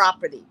of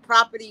property.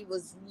 Property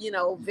was,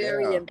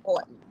 very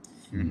important.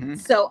 Mm-hmm.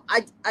 So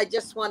I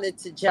just wanted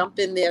to jump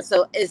in there.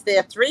 So is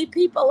there 3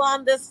 people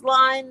on this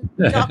line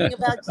talking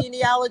about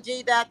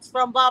genealogy that's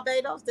from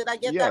Barbados? Did I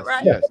get that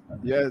right? Yes.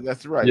 Yeah,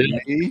 that's right. Yeah.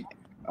 Me,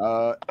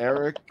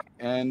 Eric,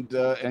 and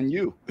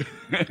you.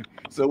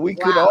 So we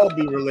could all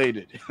be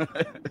related.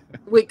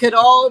 We could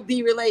all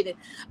be related.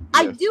 Yes.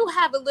 I do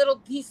have a little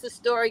piece of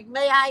story.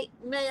 May I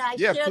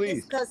share please.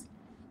 this? Because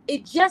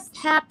it just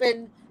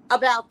happened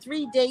about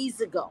 3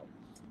 days ago.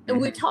 And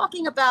we're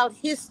talking about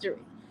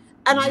history.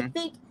 And I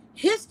think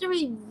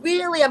history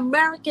really,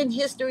 American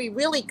history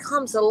really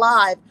comes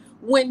alive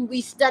when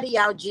we study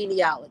our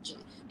genealogy.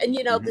 And,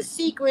 the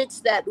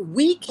secrets that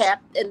we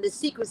kept and the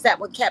secrets that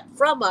were kept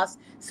from us,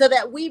 so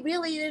that we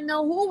really didn't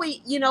know who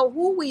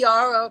we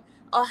are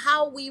or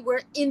how we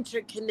were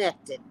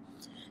interconnected.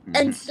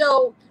 And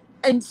so,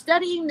 in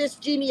studying this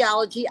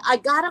genealogy, I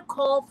got a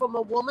call from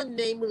a woman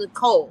named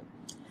Nicole.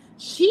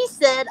 She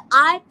said,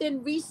 I've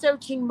been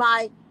researching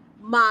my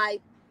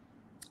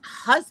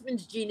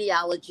husband's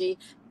genealogy,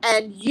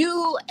 and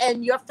you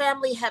and your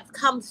family have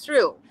come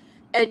through.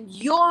 And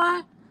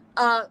your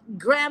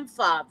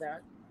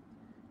grandfather,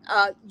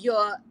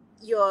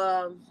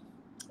 your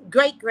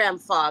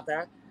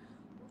great-grandfather,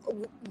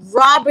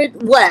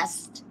 Robert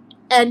West,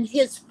 and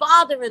his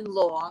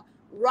father-in-law,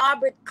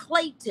 Robert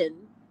Clayton,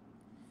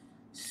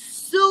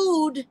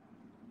 sued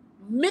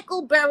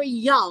Micklebury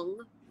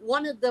Young,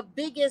 one of the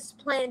biggest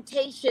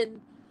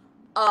plantation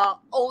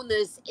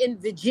owners in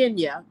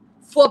Virginia,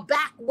 for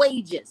back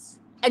wages.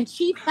 And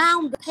she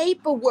found the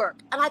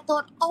paperwork. And I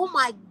thought, oh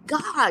my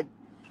God.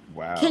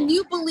 Wow. Can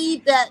you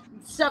believe that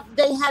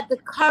they had the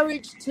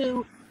courage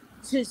to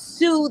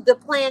sue the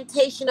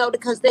plantation owner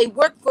because they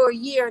worked for a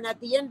year, and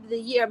at the end of the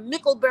year,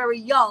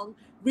 Micklebury Young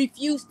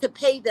refused to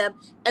pay them,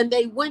 and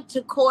they went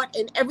to court,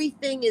 and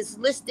everything is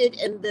listed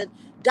in the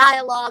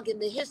dialogue in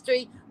the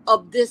history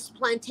of this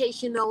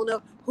plantation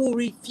owner who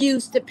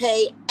refused to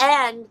pay,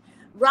 and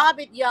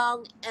Robert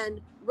Young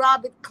and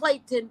Robert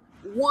Clayton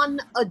won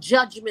a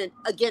judgment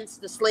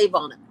against the slave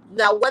owner.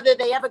 Now, whether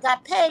they ever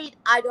got paid,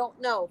 I don't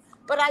know.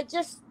 But I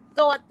just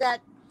thought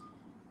that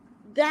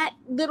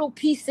little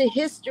piece of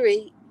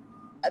history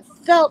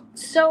felt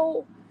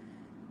so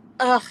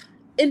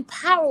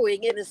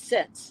empowering in a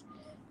sense,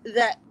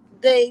 that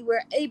they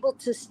were able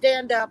to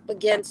stand up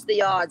against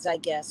the odds, I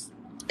guess.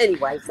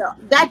 Anyway, so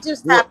that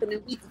just happened a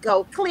week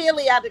ago,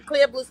 clearly out of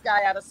clear blue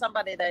sky, out of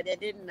somebody that I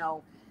didn't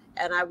know.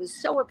 And I was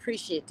so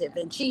appreciative.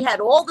 And she had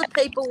all the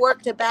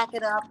paperwork to back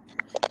it up.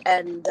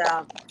 And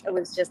it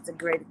was just a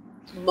great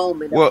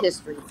moment of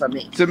history for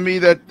me. To me,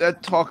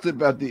 that talks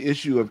about the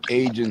issue of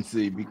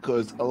agency,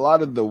 because a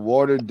lot of the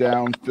watered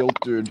down,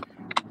 filtered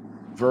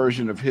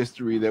version of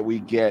history that we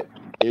get,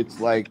 it's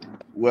like,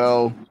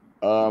 well,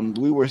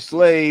 we were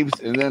slaves,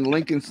 and then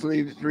Lincoln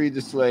freed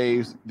the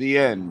slaves, the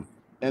end.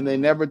 And they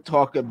never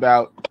talk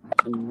about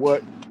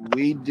what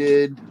we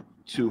did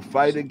to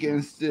fight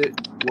against it,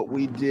 what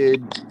we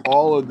did,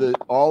 all of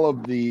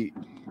the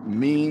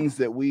means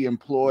that we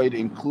employed,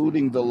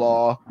 including the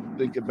law.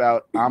 Think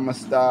about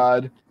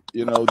Amistad,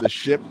 you know, the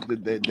ship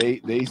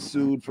that they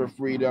sued for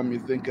freedom. You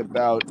think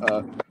about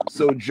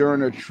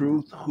Sojourner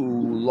Truth,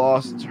 who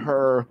lost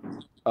her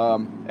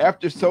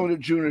after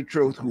Sojourner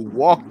Truth, who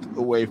walked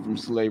away from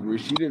slavery.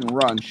 She didn't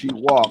run, she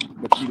walked,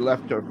 but she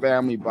left her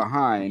family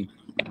behind.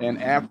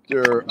 And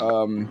after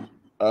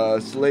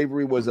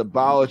slavery was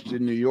abolished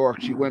in New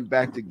York, she went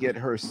back to get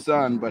her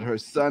son, but her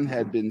son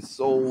had been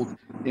sold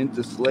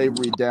into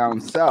slavery down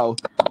south.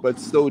 But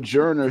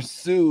Sojourner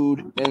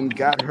sued and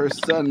got her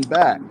son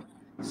back.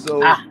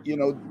 So, you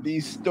know,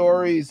 these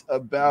stories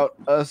about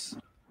us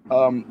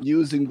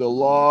using the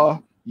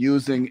law,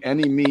 using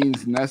any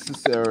means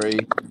necessary,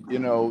 you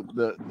know,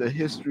 the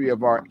history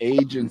of our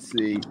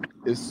agency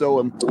is so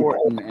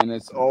important, and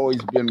it's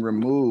always been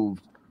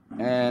removed.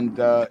 And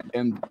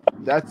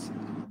that's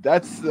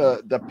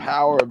the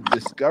power of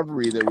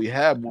discovery that we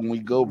have when we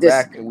go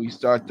back and we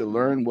start to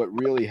learn what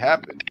really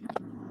happened.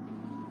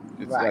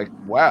 It's like,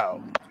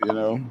 wow, you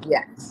know.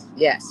 Yes.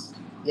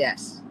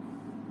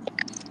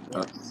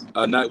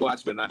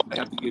 NightWatchman, I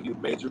have to give you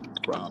major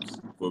props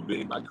for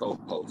being my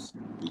co-host,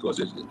 because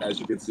as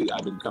you can see,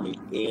 I've been coming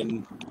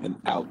in and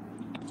out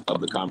of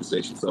the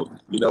conversation. So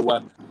you know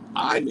what?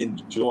 I'm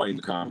enjoying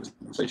the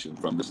conversation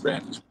from this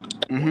vantage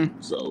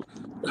point. So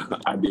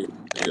I mean,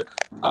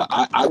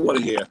 I want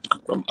to hear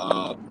from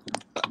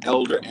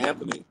Elder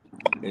Anthony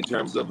in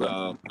terms of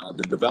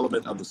the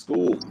development of the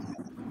school.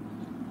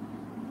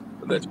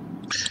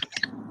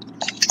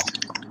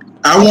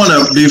 I want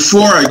to,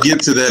 before I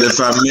get to that, if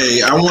I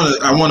may,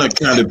 I want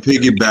to kind of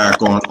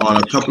piggyback on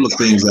a couple of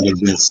things that have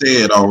been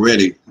said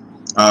already.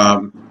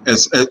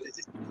 As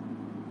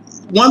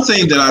one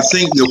thing that I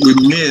think that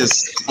we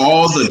miss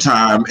all the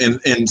time,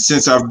 and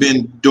since I've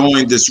been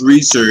doing this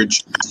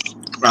research,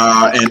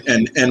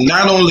 and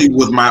not only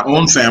with my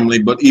own family,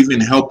 but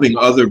even helping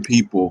other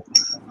people,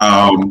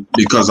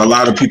 because a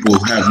lot of people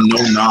have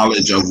no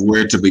knowledge of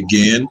where to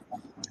begin.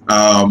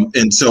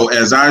 And so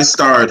as I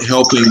start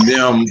helping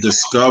them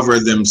discover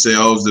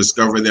themselves,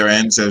 discover their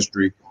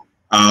ancestry,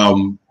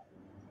 I'm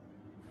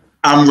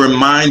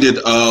reminded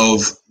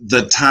of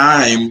the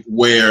time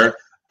where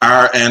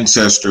our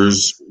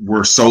ancestors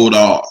were sold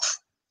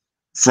off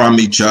from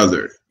each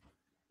other,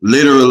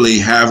 literally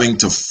having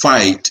to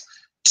fight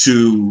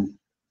to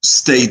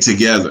stay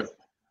together.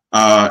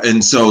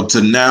 And so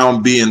to now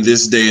be in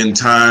this day and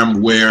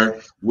time where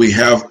we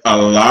have a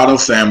lot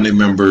of family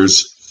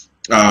members,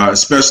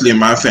 especially in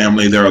my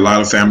family, there are a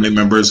lot of family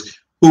members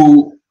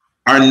who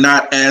are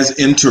not as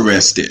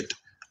interested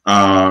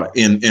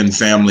in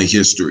family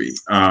history,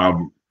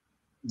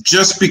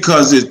 just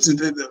because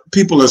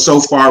people are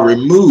so far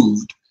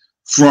removed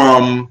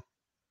from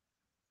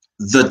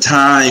the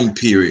time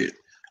period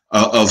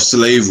of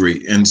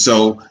slavery. And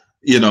so,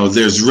 you know,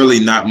 there's really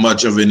not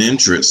much of an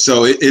interest.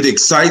 So it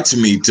excites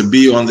me to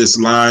be on this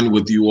line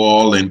with you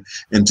all and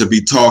to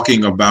be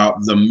talking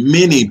about the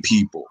many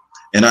people.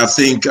 And I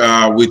think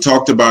we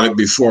talked about it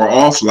before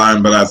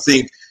offline, but I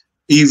think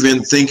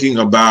even thinking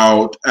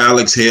about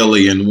Alex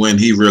Haley and when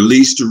he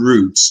released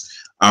Roots,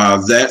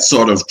 that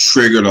sort of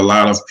triggered a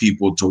lot of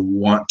people to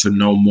want to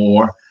know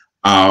more.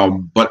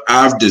 But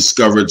I've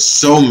discovered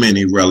so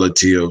many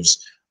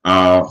relatives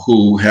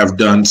who have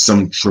done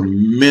some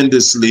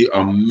tremendously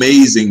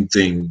amazing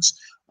things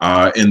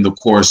in the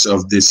course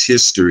of this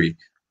history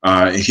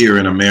here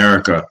in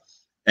America.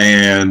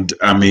 And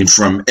I mean,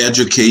 from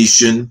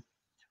education,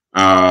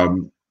 I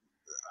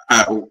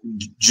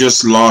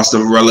just lost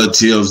a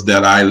relative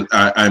that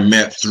I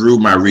met through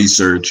my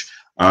research,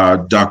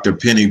 Dr.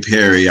 Penny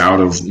Perry out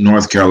of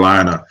North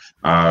Carolina.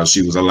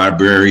 She was a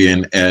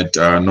librarian at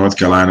North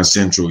Carolina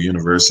Central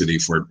University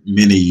for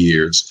many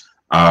years.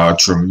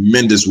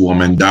 Tremendous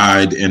woman,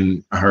 died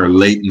in her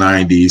late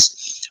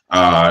 90s.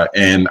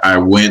 And I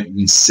went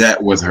and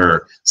sat with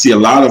her. See, a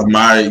lot of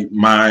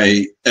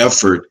my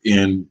effort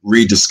in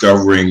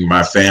rediscovering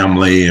my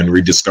family and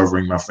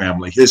rediscovering my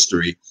family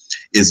history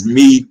is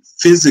me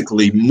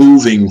physically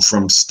moving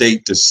from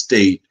state to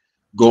state,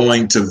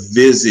 going to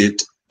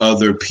visit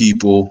other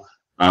people,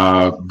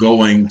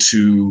 going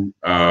to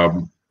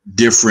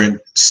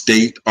different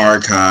state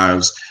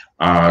archives,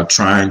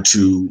 trying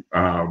to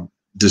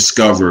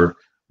discover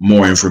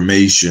more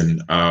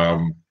information.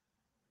 I'm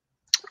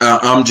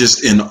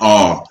just in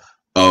awe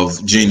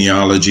of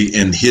genealogy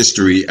and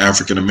history,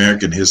 African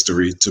American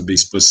history, to be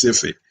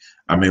specific.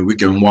 I mean, we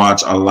can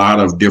watch a lot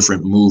of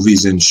different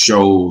movies and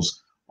shows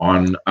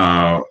on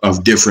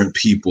of different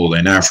people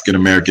in African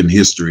American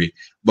history,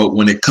 but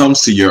when it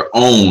comes to your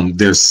own,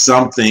 there's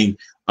something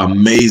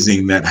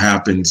amazing that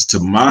happens to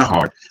my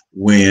heart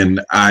when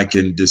I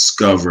can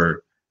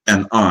discover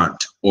an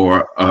aunt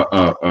or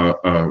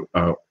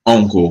a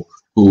uncle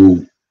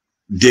who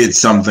did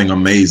something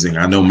amazing.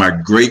 I know my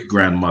great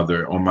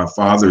grandmother on my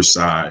father's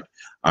side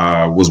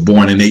was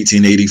born in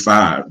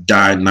 1885,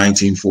 died in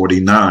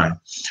 1949.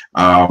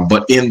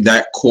 But in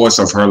that course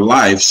of her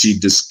life, she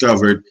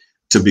discovered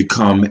to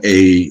become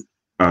a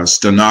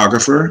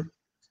stenographer,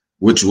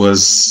 which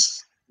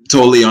was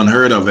totally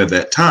unheard of at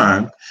that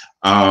time.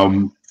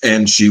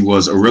 And she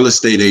was a real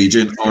estate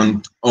agent,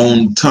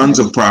 owned tons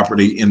of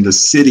property in the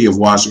city of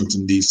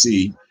Washington,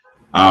 D.C.,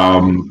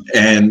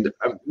 and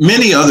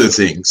many other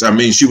things. I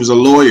mean, she was a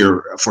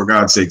lawyer, for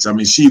God's sakes. I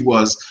mean, she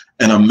was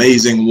an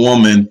amazing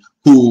woman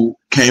who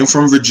came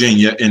from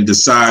Virginia and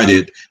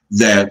decided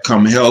that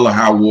come hell or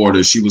high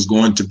water, she was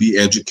going to be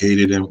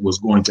educated and was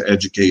going to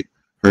educate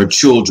her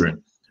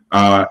children.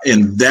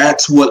 And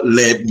that's what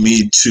led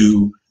me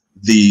to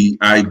the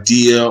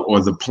idea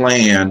or the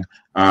plan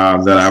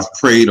that I've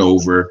prayed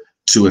over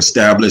to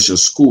establish a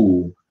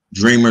school,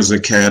 Dreamers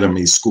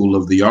Academy School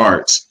of the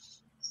Arts.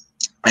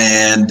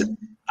 And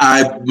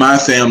my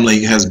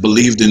family has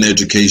believed in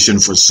education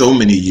for so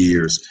many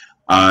years.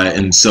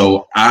 And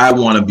so I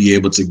want to be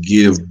able to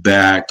give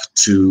back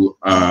to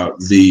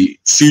the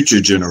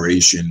future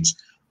generations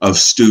of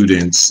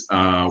students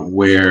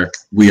where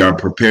we are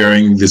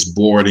preparing this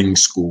boarding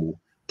school,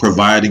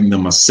 providing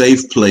them a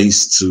safe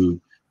place to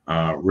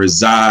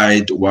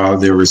reside while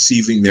they're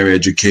receiving their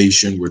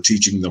education. We're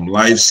teaching them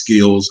life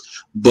skills.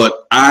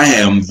 But I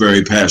am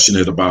very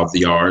passionate about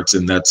the arts,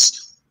 and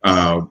that's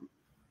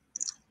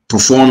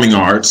performing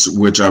arts,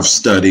 which I've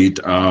studied.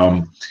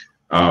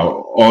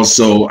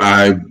 Also,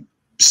 I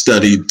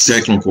studied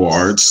technical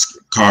arts,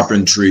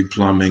 carpentry,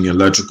 plumbing,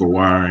 electrical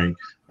wiring,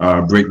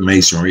 brick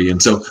masonry.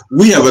 And so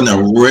we have an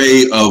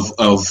array of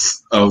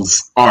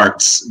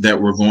arts that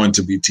we're going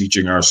to be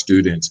teaching our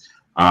students.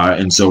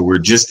 And so we're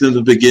just in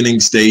the beginning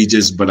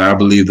stages, but I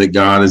believe that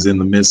God is in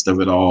the midst of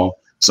it all.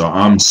 So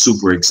I'm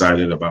super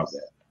excited about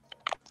that.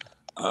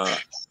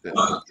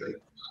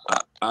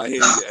 I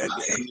hear you. And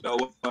you know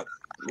what?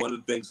 One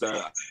of the things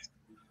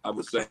I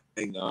was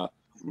saying.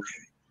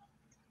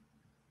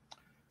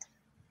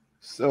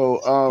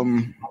 So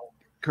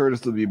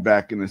Curtis will be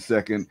back in a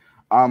second.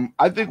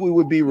 I think we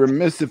would be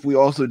remiss if we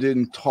also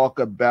didn't talk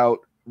about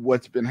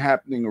what's been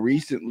happening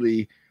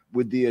recently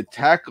with the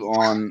attack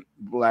on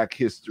Black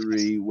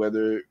history,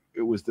 whether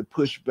it was the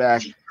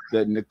pushback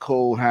that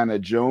Nicole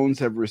Hannah-Jones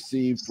have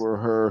received for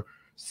her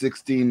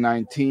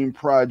 1619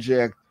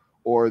 project,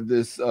 or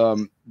this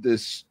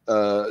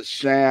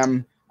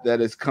sham that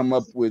has come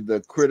up with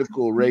the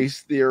critical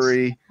race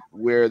theory,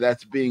 where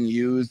that's being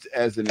used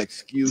as an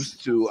excuse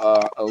to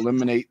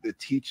eliminate the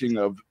teaching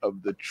of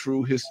the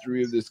true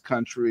history of this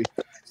country.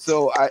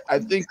 So I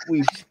think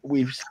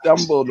we've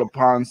stumbled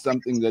upon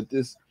something that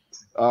this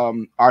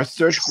our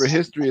search for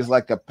history is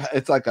like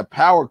a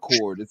power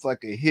cord. It's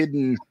like a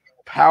hidden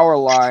power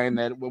line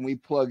that when we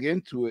plug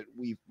into it,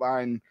 we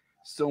find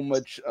so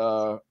much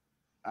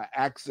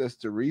access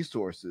to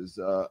resources.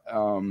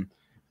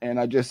 And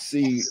I just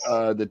see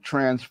the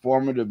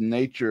transformative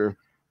nature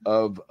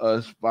of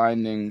us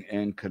finding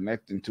and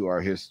connecting to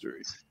our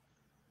history.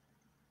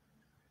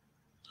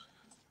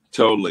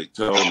 Totally.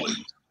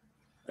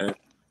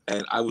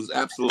 And I was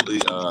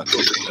absolutely,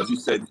 as you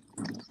said,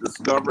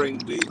 discovering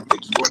the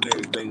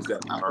extraordinary things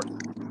that our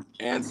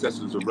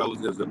ancestors or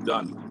relatives have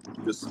done,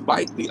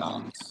 despite the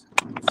odds,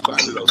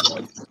 despite of those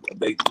odds,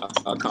 they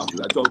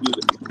accomplished. I told you,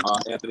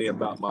 Anthony,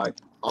 about my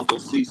Uncle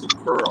Cecil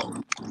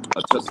Pearl,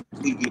 a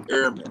Tuskegee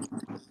Airman,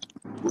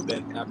 who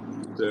then,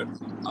 after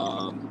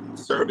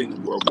serving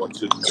in World War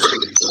II,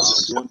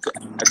 wanted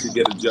to actually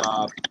get a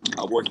job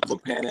working for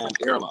Pan Am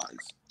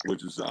Airlines,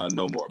 which is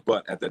no more.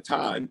 But at the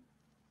time,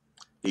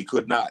 he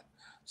could not.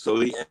 So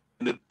he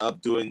ended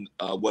up doing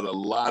what a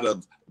lot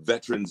of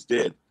veterans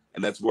did,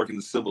 and that's working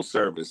the civil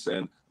service.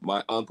 And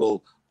my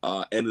uncle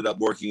ended up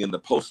working in the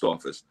post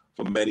office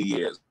for many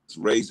years,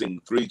 raising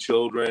 3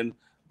 children,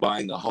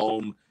 buying a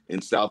home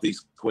in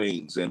Southeast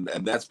Queens. And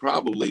that's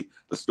probably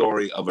the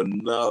story of a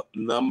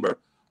number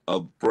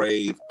of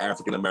brave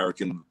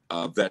African-American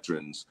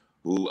veterans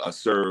who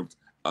served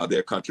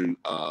their country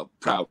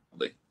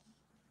proudly.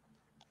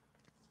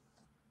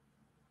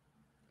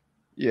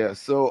 Yeah,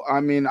 so I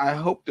mean, I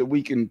hope that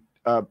we can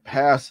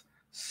pass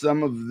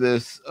some of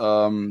this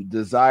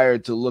desire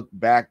to look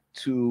back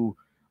to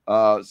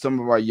some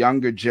of our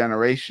younger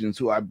generations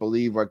who I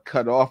believe are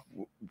cut off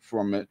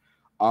from it,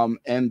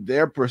 and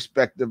their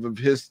perspective of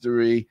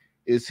history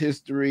is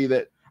history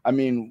that, I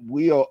mean,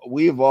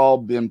 we've all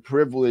been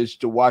privileged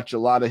to watch a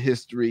lot of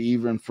history,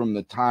 even from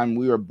the time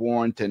we were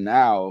born to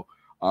now.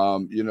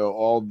 You know,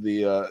 all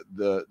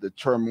the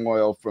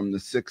turmoil from the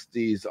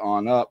 60s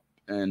on up,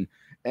 and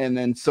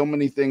then so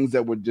many things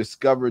that were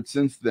discovered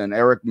since then.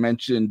 Eric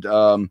mentioned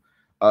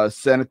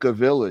Seneca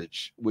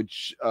Village,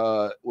 which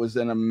was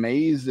an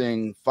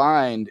amazing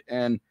find,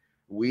 and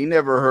we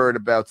never heard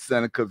about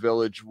Seneca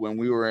Village when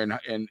we were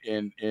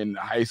in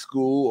high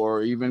school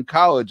or even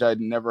college. I'd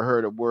never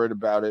heard a word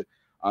about it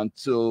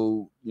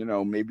until, you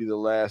know, maybe the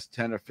last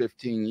 10 or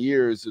 15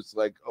 years. It's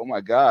like, oh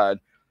my God.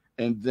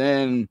 And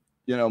then,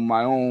 you know,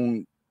 my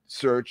own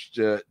search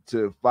to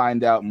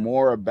find out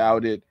more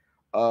about it.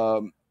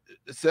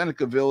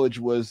 Seneca Village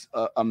was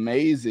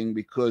amazing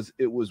because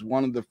it was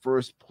one of the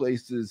first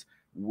places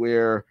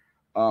where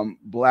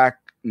Black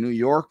New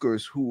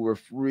Yorkers who were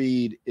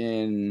freed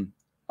in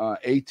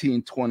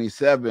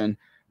 1827,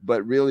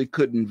 but really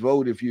couldn't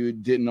vote if you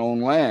didn't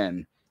own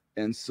land.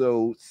 And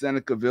so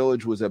Seneca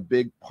Village was a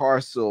big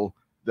parcel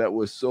that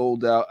was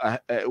sold out.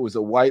 It was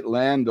a white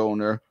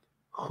landowner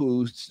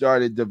who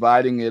started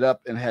dividing it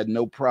up and had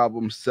no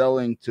problem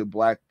selling to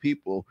Black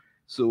people.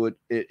 So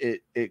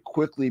it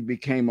quickly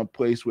became a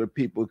place where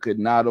people could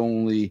not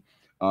only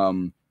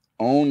own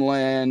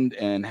land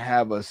and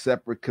have a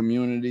separate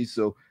community.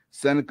 So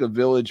Seneca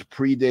Village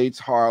predates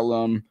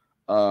Harlem.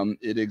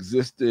 It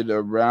existed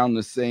around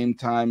the same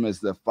time as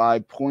the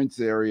 5 Points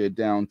area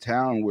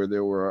downtown, where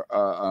there were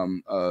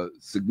a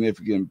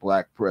significant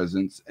Black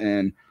presence.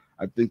 And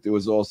I think there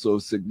was also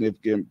a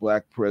significant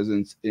Black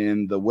presence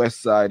in the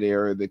West Side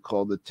area they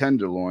call the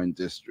Tenderloin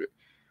District.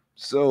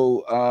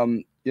 So,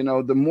 you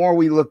know, the more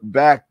we look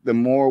back, the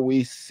more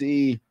we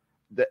see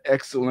the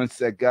excellence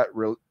that got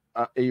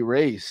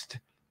erased.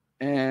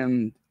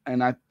 And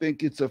I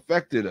think it's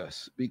affected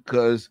us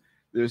because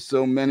there's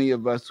so many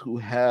of us who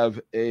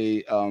have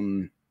a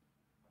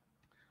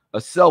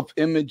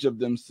self-image of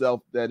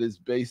themselves that is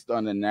based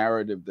on a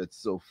narrative that's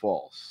so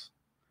false.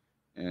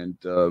 And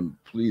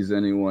please,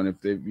 anyone, if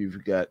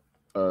you've got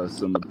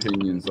some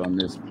opinions on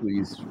this,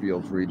 please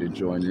feel free to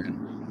join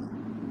in.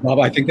 Bob,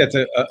 I think that's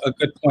a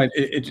good point.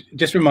 It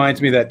just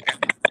reminds me that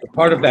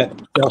part of that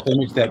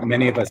self-image that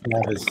many of us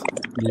have as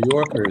New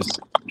Yorkers,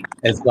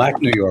 as Black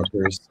New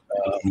Yorkers,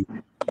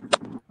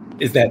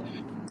 is that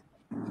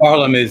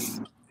Harlem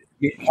is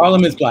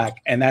Black,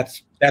 and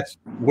that's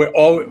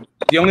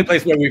the only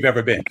place where we've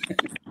ever been.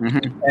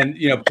 Mm-hmm. And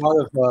you know, part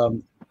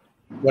of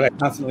what I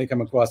constantly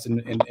come across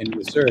in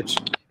research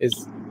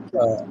is,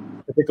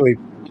 particularly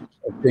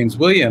James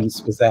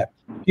Williams, was that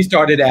he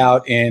started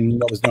out in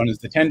what was known as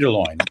the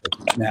Tenderloin, which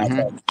is now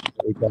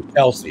called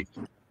Chelsea.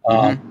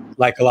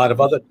 Like a lot of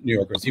other New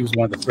Yorkers, he was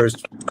one of the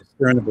first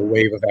stern of a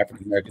wave of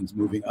African Americans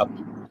moving up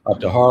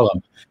to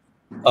Harlem.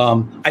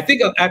 I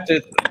think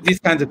after these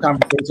kinds of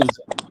conversations,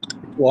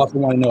 people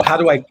often want to know, how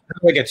do I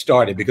get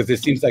started? Because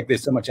it seems like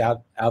there's so much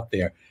out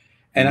there.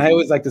 And I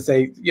always like to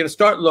say, you know,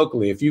 start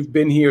locally. If you've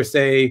been here,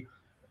 say,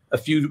 a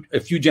few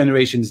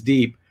generations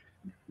deep,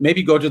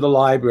 maybe go to the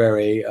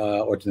library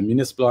or to the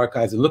municipal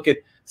archives and look at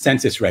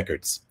census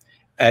records.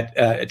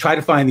 Try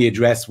to find the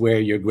address where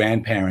your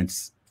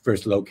grandparents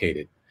first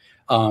located.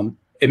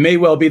 It may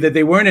well be that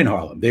they weren't in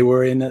Harlem. They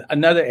were in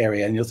another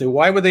area. And you'll say,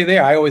 why were they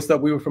there? I always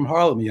thought we were from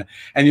Harlem. You know?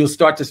 And you'll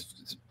start to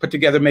put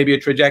together maybe a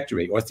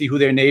trajectory or see who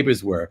their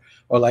neighbors were.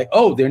 Or like,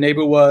 oh, their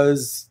neighbor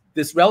was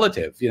this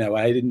relative. You know,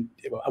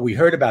 we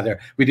heard about her.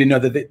 We didn't know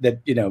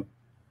that you know,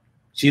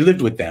 she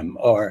lived with them,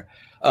 or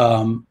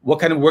what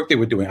kind of work they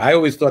were doing. I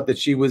always thought that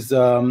she was,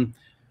 you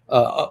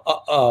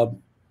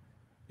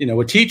know,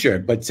 a teacher,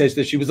 but says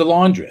that she was a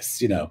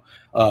laundress, you know,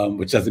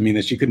 which doesn't mean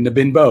that she couldn't have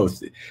been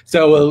both.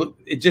 So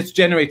it just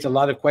generates a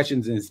lot of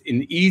questions, and it's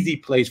an easy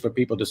place for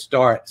people to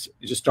start.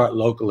 Just start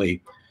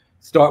locally.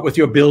 Start with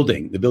your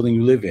building, the building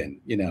you live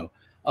in, you know,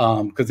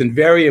 because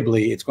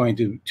invariably it's going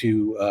to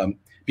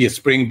be a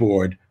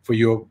springboard for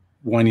your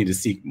wanting to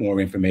seek more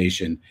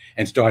information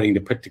and starting to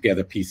put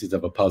together pieces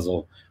of a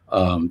puzzle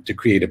to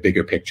create a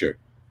bigger picture.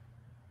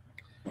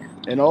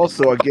 And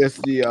also, I guess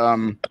the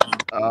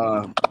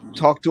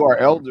talk to our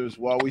elders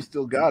while we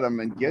still got them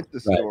and get the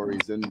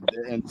stories,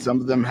 and some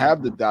of them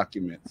have the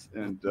documents.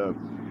 And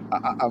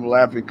I'm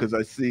laughing because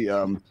I see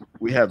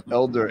we have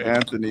Elder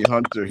Anthony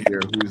Hunter here,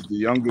 who's the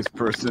youngest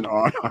person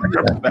on our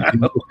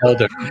panel.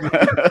 Elder.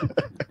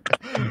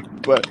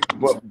 But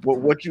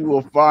what you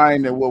will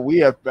find, and what we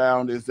have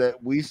found, is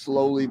that we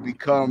slowly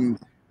become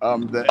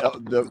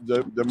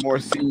the more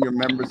senior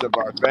members of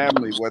our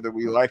family, whether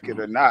we like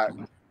it or not.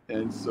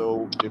 And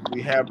so if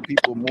we have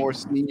people more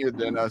senior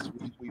than us,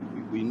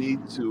 we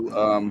need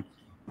to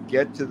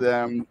get to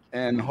them,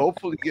 and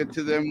hopefully get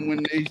to them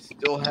when they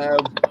still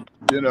have,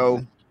 you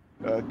know,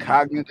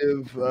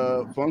 cognitive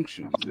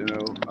functions. You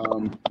know,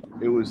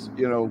 it was,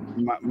 you know,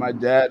 my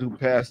dad, who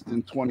passed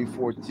in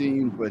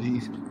 2014, but he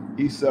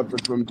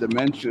suffered from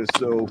dementia.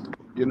 So,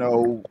 you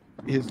know,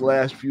 his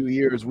last few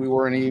years, we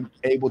weren't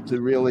able to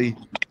really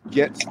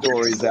get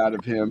stories out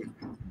of him.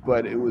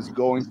 But it was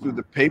going through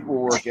the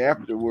paperwork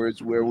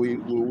afterwards where we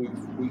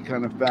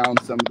kind of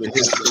found some of the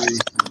history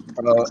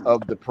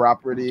of the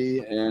property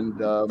and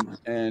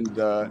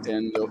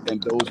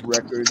those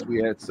records.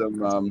 We had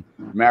some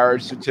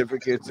marriage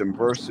certificates and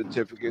birth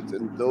certificates,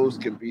 and those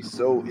can be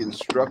so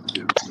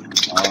instructive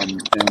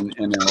and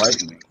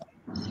enlightening.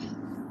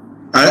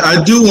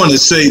 I do want to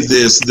say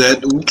this,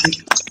 that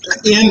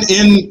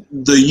in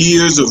the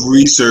years of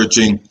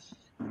researching,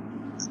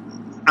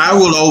 I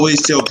will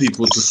always tell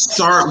people to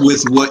start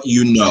with what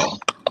you know.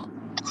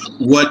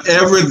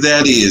 Whatever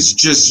that is,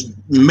 just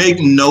make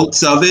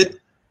notes of it,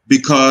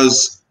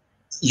 because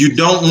you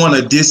don't want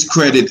to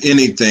discredit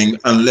anything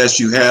unless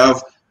you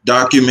have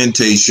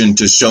documentation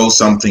to show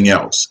something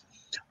else.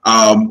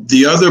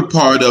 The other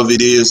part of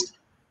it is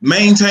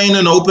maintain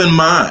an open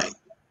mind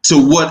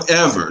to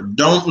whatever.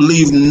 Don't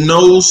leave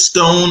no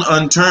stone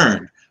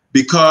unturned,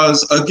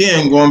 because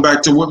again, going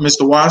back to what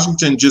Mr.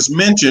 Washington just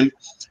mentioned,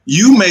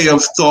 you may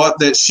have thought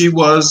that she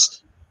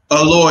was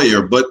a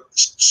lawyer, but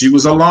she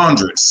was a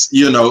laundress.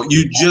 You know,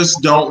 you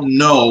just don't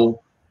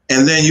know.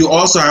 And then you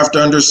also have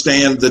to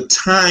understand the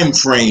time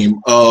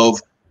frame of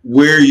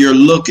where you're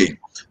looking.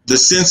 The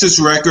census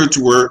records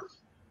were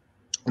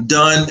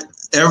done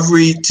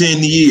every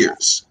 10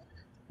 years,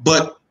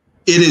 but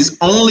it is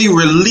only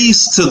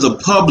released to the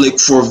public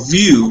for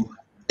view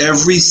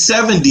every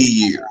 70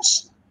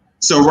 years.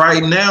 So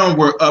right now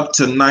we're up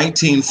to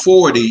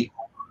 1940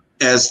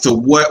 as to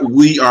what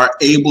we are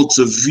able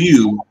to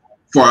view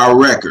for our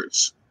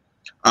records.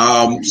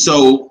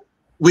 So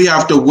we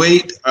have to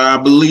wait, I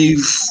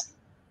believe,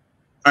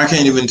 I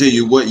can't even tell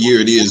you what year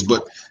it is,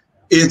 but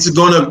it's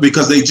gonna,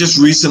 because they just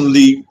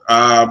recently,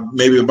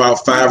 maybe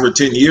about 5 or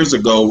 10 years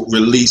ago,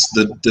 released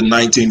the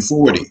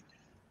 1940.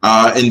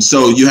 And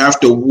so you have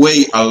to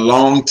wait a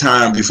long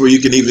time before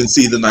you can even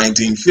see the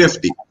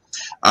 1950.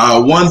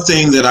 One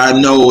thing that I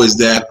know is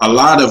that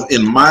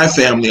in my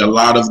family, a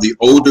lot of the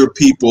older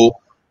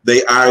people,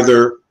 they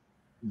either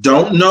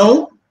don't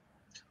know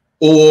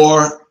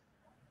or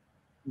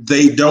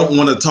they don't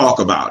want to talk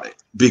about it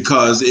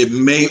because it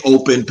may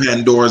open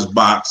Pandora's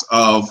box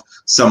of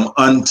some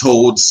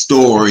untold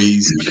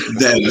stories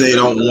that they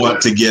don't want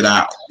to get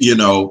out. You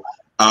know,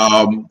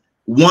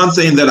 one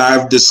thing that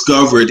I've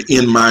discovered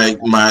in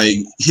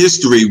my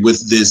history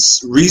with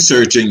this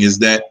researching is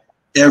that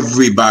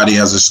everybody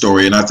has a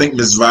story. And I think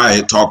Ms. Vi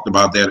had talked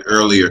about that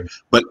earlier,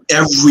 but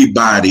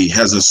everybody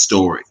has a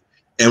story.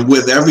 And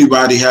with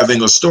everybody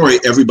having a story,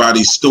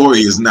 everybody's story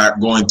is not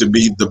going to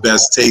be the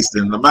best taste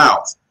in the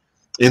mouth.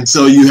 And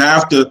so you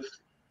have to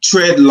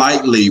tread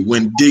lightly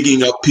when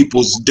digging up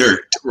people's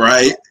dirt,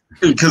 right?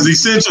 Because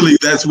essentially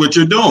that's what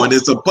you're doing.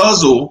 It's a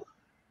puzzle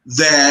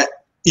that,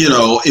 you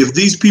know, if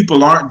these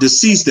people aren't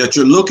deceased that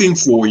you're looking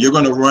for, you're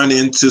going to run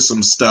into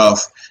some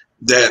stuff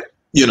that,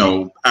 you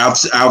know,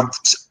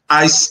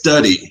 I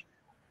study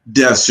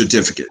death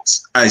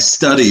certificates. I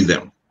study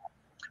them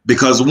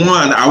because,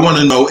 one, I want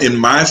to know in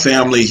my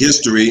family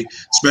history,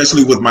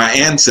 especially with my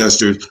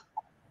ancestors,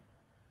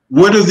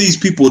 what are these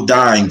people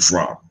dying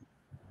from?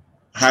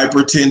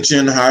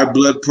 Hypertension, high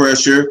blood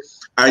pressure.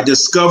 I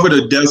discovered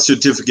a death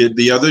certificate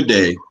the other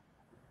day,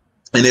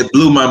 and it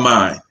blew my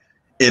mind.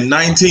 In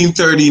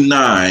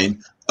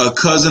 1939, a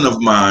cousin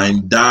of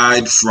mine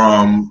died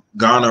from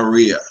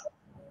gonorrhea,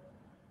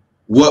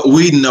 what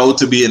we know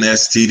to be an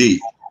STD.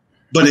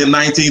 But in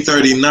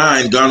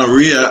 1939,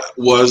 gonorrhea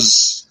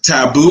was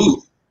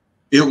taboo.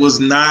 It was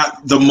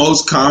not the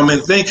most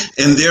common thing.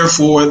 And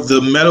therefore,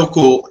 the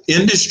medical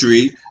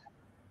industry,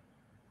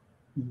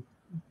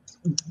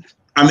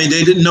 I mean,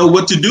 they didn't know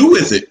what to do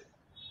with it.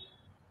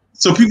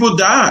 So people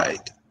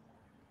died.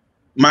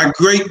 My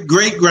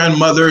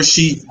great-great-grandmother,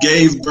 she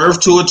gave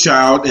birth to a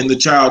child, and the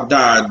child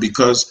died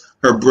because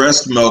her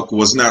breast milk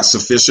was not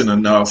sufficient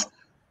enough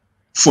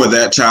for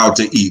that child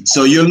to eat.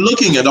 So you're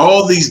looking at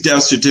all these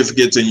death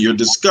certificates and you're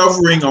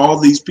discovering all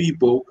these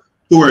people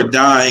who are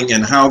dying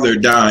and how they're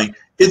dying.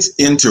 It's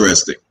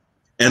interesting.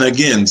 And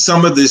again,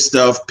 some of this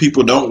stuff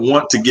people don't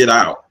want to get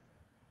out.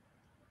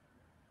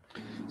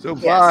 So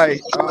Vi,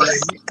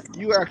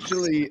 you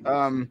actually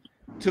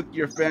took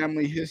your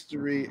family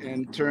history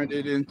and turned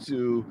it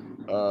into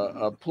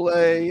a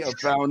play, a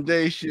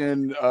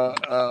foundation,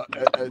 a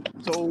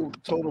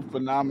total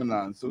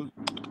phenomenon. So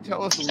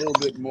tell us a little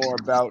bit more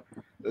about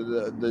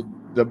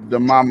the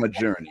mama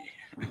journey.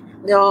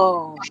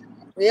 No,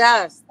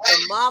 yes,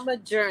 the mama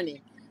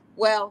journey.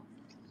 Well,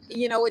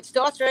 you know, it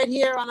starts right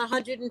here on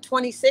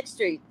 126th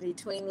Street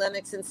between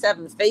Lenox and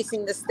 7th,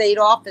 facing the state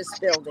office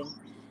building.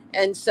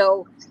 And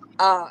so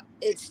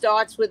it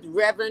starts with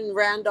Reverend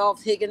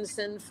Randolph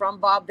Higgensen from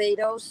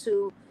Barbados,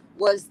 who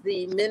was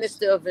the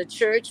minister of a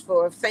church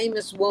for a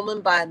famous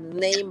woman by the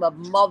name of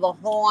Mother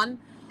Horn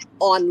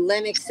on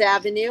Lenox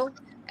Avenue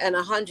and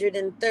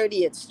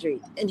 130th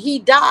Street. And he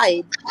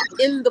died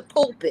in the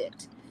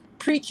pulpit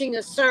preaching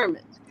a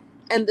sermon.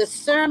 And the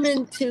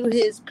sermon to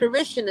his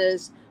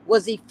parishioners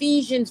was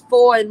Ephesians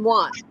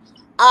 4:1.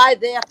 I,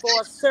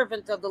 therefore,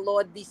 servant of the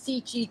Lord,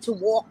 beseech ye to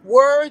walk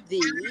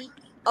worthy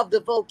of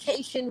the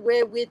vocation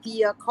wherewith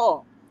ye are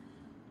called.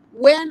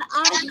 When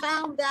I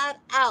found that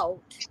out,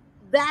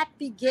 that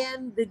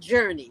began the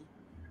journey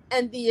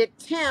and the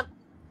attempt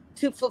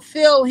to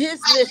fulfill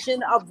his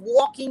mission of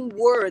walking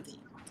worthy.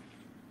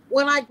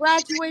 When I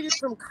graduated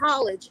from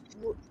college,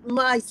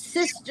 my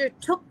sister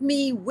took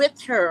me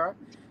with her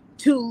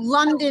to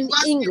London,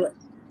 England.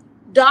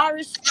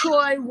 Doris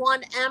Troy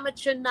won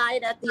amateur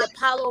night at the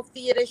Apollo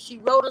Theater. She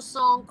wrote a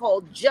song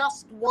called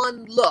Just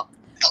One Look.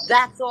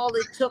 That's all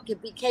it took.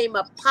 It became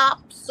a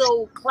pop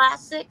soul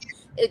classic.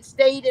 It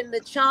stayed in the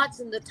charts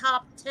in the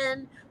top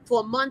 10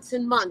 for months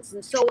and months.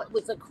 And so it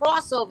was a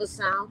crossover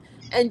sound.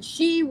 And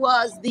she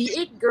was the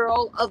it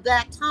girl of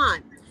that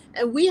time.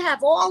 And we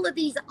have all of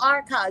these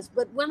archives.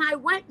 But when I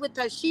went with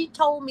her, she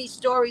told me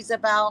stories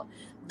about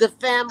the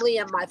family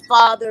and my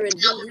father and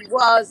who he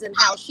was and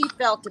how she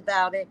felt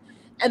about it.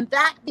 And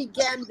that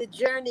began the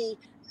journey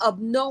of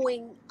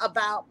knowing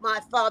about my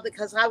father,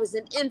 because I was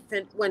an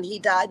infant when he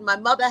died. My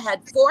mother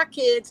had 4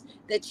 kids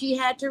that she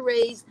had to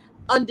raise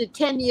under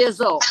 10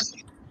 years old.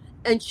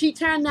 and she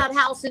turned that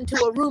house into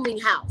a rooming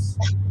house,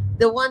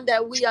 the one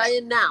that we are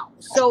in now.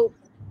 So,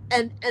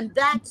 and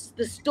that's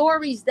the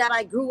stories that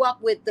I grew up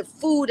with, the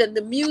food and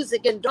the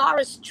music. And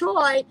Doris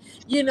Troy,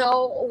 you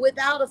know,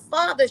 without a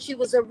father, she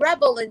was a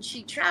rebel, and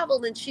she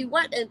traveled and she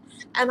went, and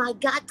I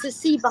got to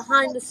see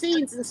behind the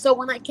scenes. And so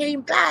when I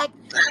came back,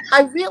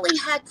 I really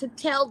had to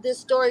tell this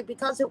story,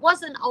 because it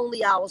wasn't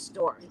only our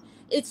story.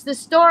 It's the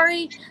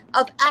story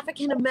of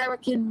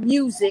African-American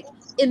music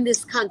in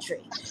this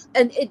country.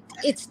 And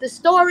it's the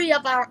story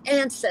of our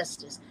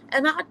ancestors.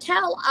 And I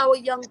tell our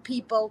young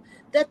people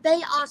that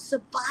they are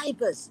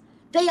survivors.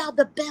 They are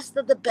the best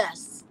of the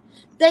best.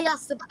 They are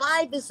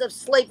survivors of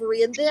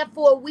slavery. And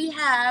therefore we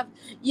have,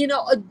 you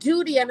know, a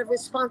duty and a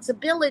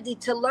responsibility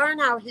to learn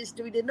our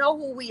history, to know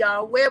who we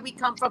are, where we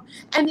come from.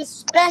 And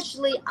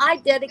especially I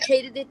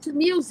dedicated it to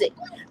music,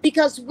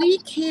 because we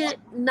can't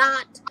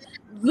not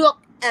look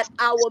at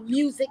our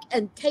music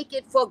and take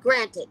it for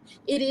granted.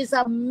 It is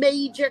a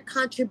major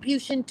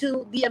contribution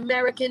to the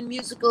American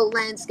musical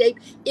landscape.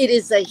 It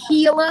is a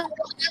healer.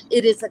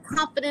 It is a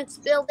confidence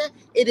builder.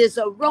 It is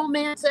a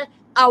romancer.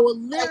 Our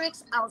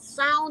lyrics, our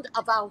sound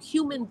of our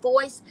human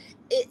voice,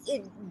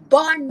 it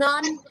bar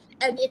none,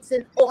 and it's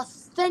an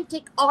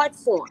authentic art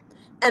form.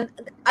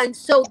 And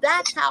so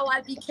that's how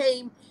I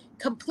became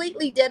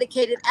completely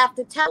dedicated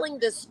after telling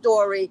this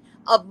story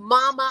of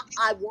Mama,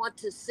 I Want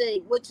to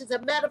Sing, which is a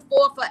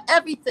metaphor for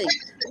everything.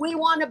 We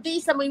want to be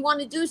something, we want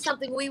to do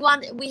something, we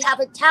have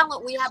a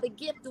talent, we have a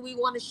gift, and we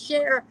want to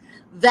share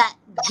that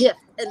gift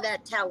and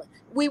that talent.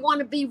 We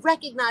want to be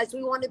recognized,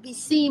 we want to be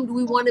seen,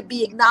 we want to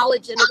be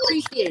acknowledged and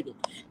appreciated.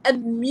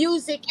 And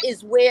music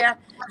is where,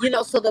 you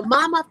know, so the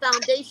Mama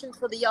Foundation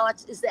for the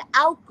Arts is the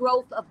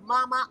outgrowth of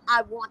Mama,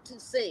 I Want to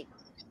Sing.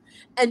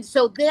 And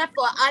so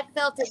therefore, I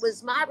felt it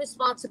was my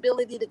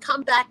responsibility to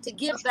come back, to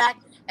give back,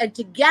 and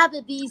to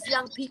gather these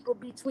young people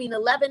between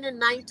 11 and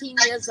 19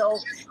 years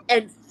old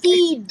and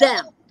feed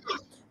them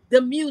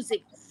the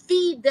music,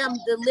 feed them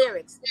the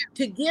lyrics,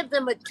 to give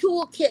them a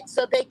toolkit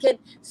so they can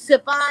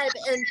survive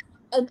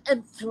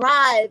and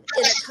thrive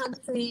in a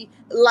country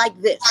like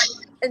this.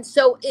 And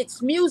so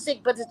it's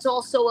music, but it's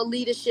also a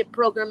leadership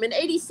program. And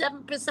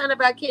 87% of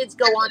our kids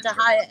go on to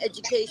higher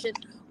education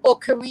or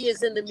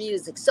careers in the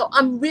music. So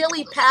I'm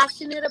really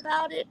passionate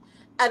about it.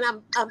 And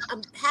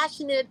I'm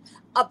passionate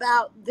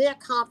about their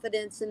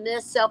confidence and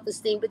their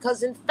self-esteem,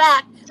 because in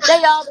fact,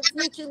 they are the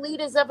future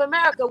leaders of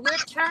America. We're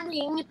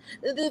turning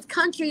the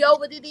country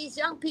over to these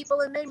young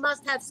people, and they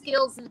must have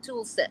skills and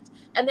tool sets.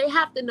 And they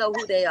have to know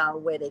who they are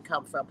and where they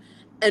come from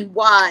and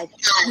why,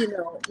 you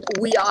know,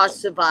 we are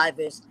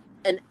survivors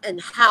and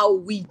how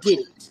we did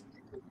it.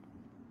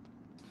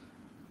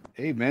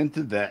 Amen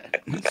to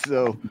that.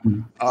 So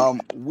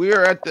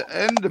we're at the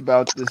end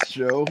about this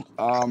show.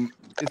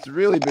 It's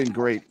really been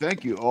great.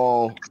 Thank you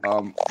all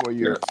for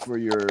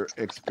your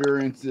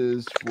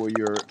experiences, for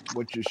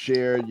what you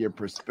shared, your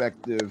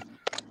perspective.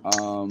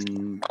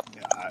 I'm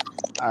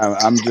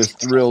just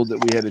thrilled that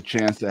we had a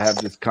chance to have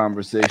this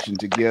conversation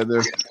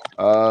together.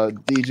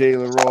 DJ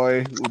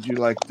LeRoy, would you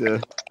like to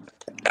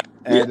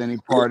add any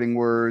parting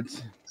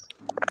words?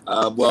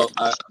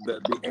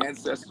 The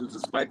ancestors,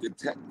 despite the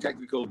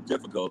technical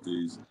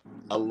difficulties,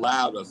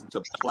 allowed us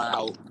to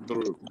plow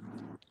through.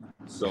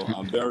 So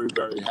I'm very,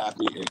 very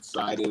happy,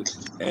 excited,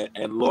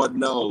 and Lord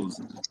knows,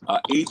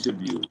 each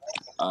of you,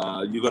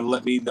 you're going to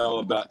let me know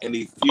about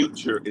any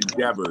future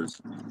endeavors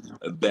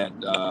that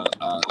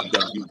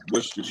you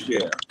wish to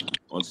share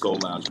on Soul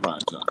Lounge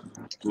Primetime,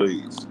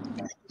 please.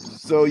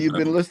 So you've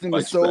been listening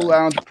to Soul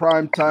Lounge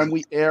Primetime.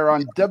 We air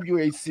on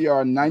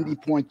WHCR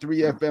 90.3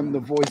 FM, the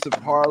voice of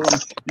Harlem.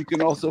 You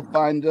can also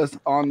find us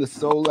on the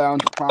Soul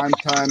Lounge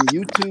Primetime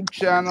YouTube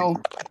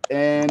channel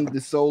and the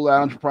Soul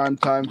Lounge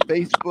Primetime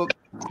Facebook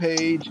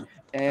page.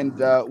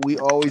 And we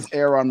always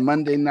air on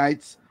Monday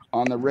nights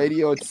on the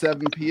radio at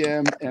 7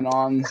 p.m. and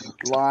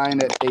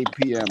online at 8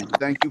 p.m.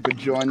 Thank you for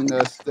joining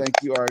us. Thank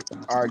you,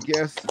 our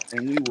guests,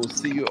 and we will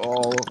see you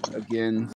all again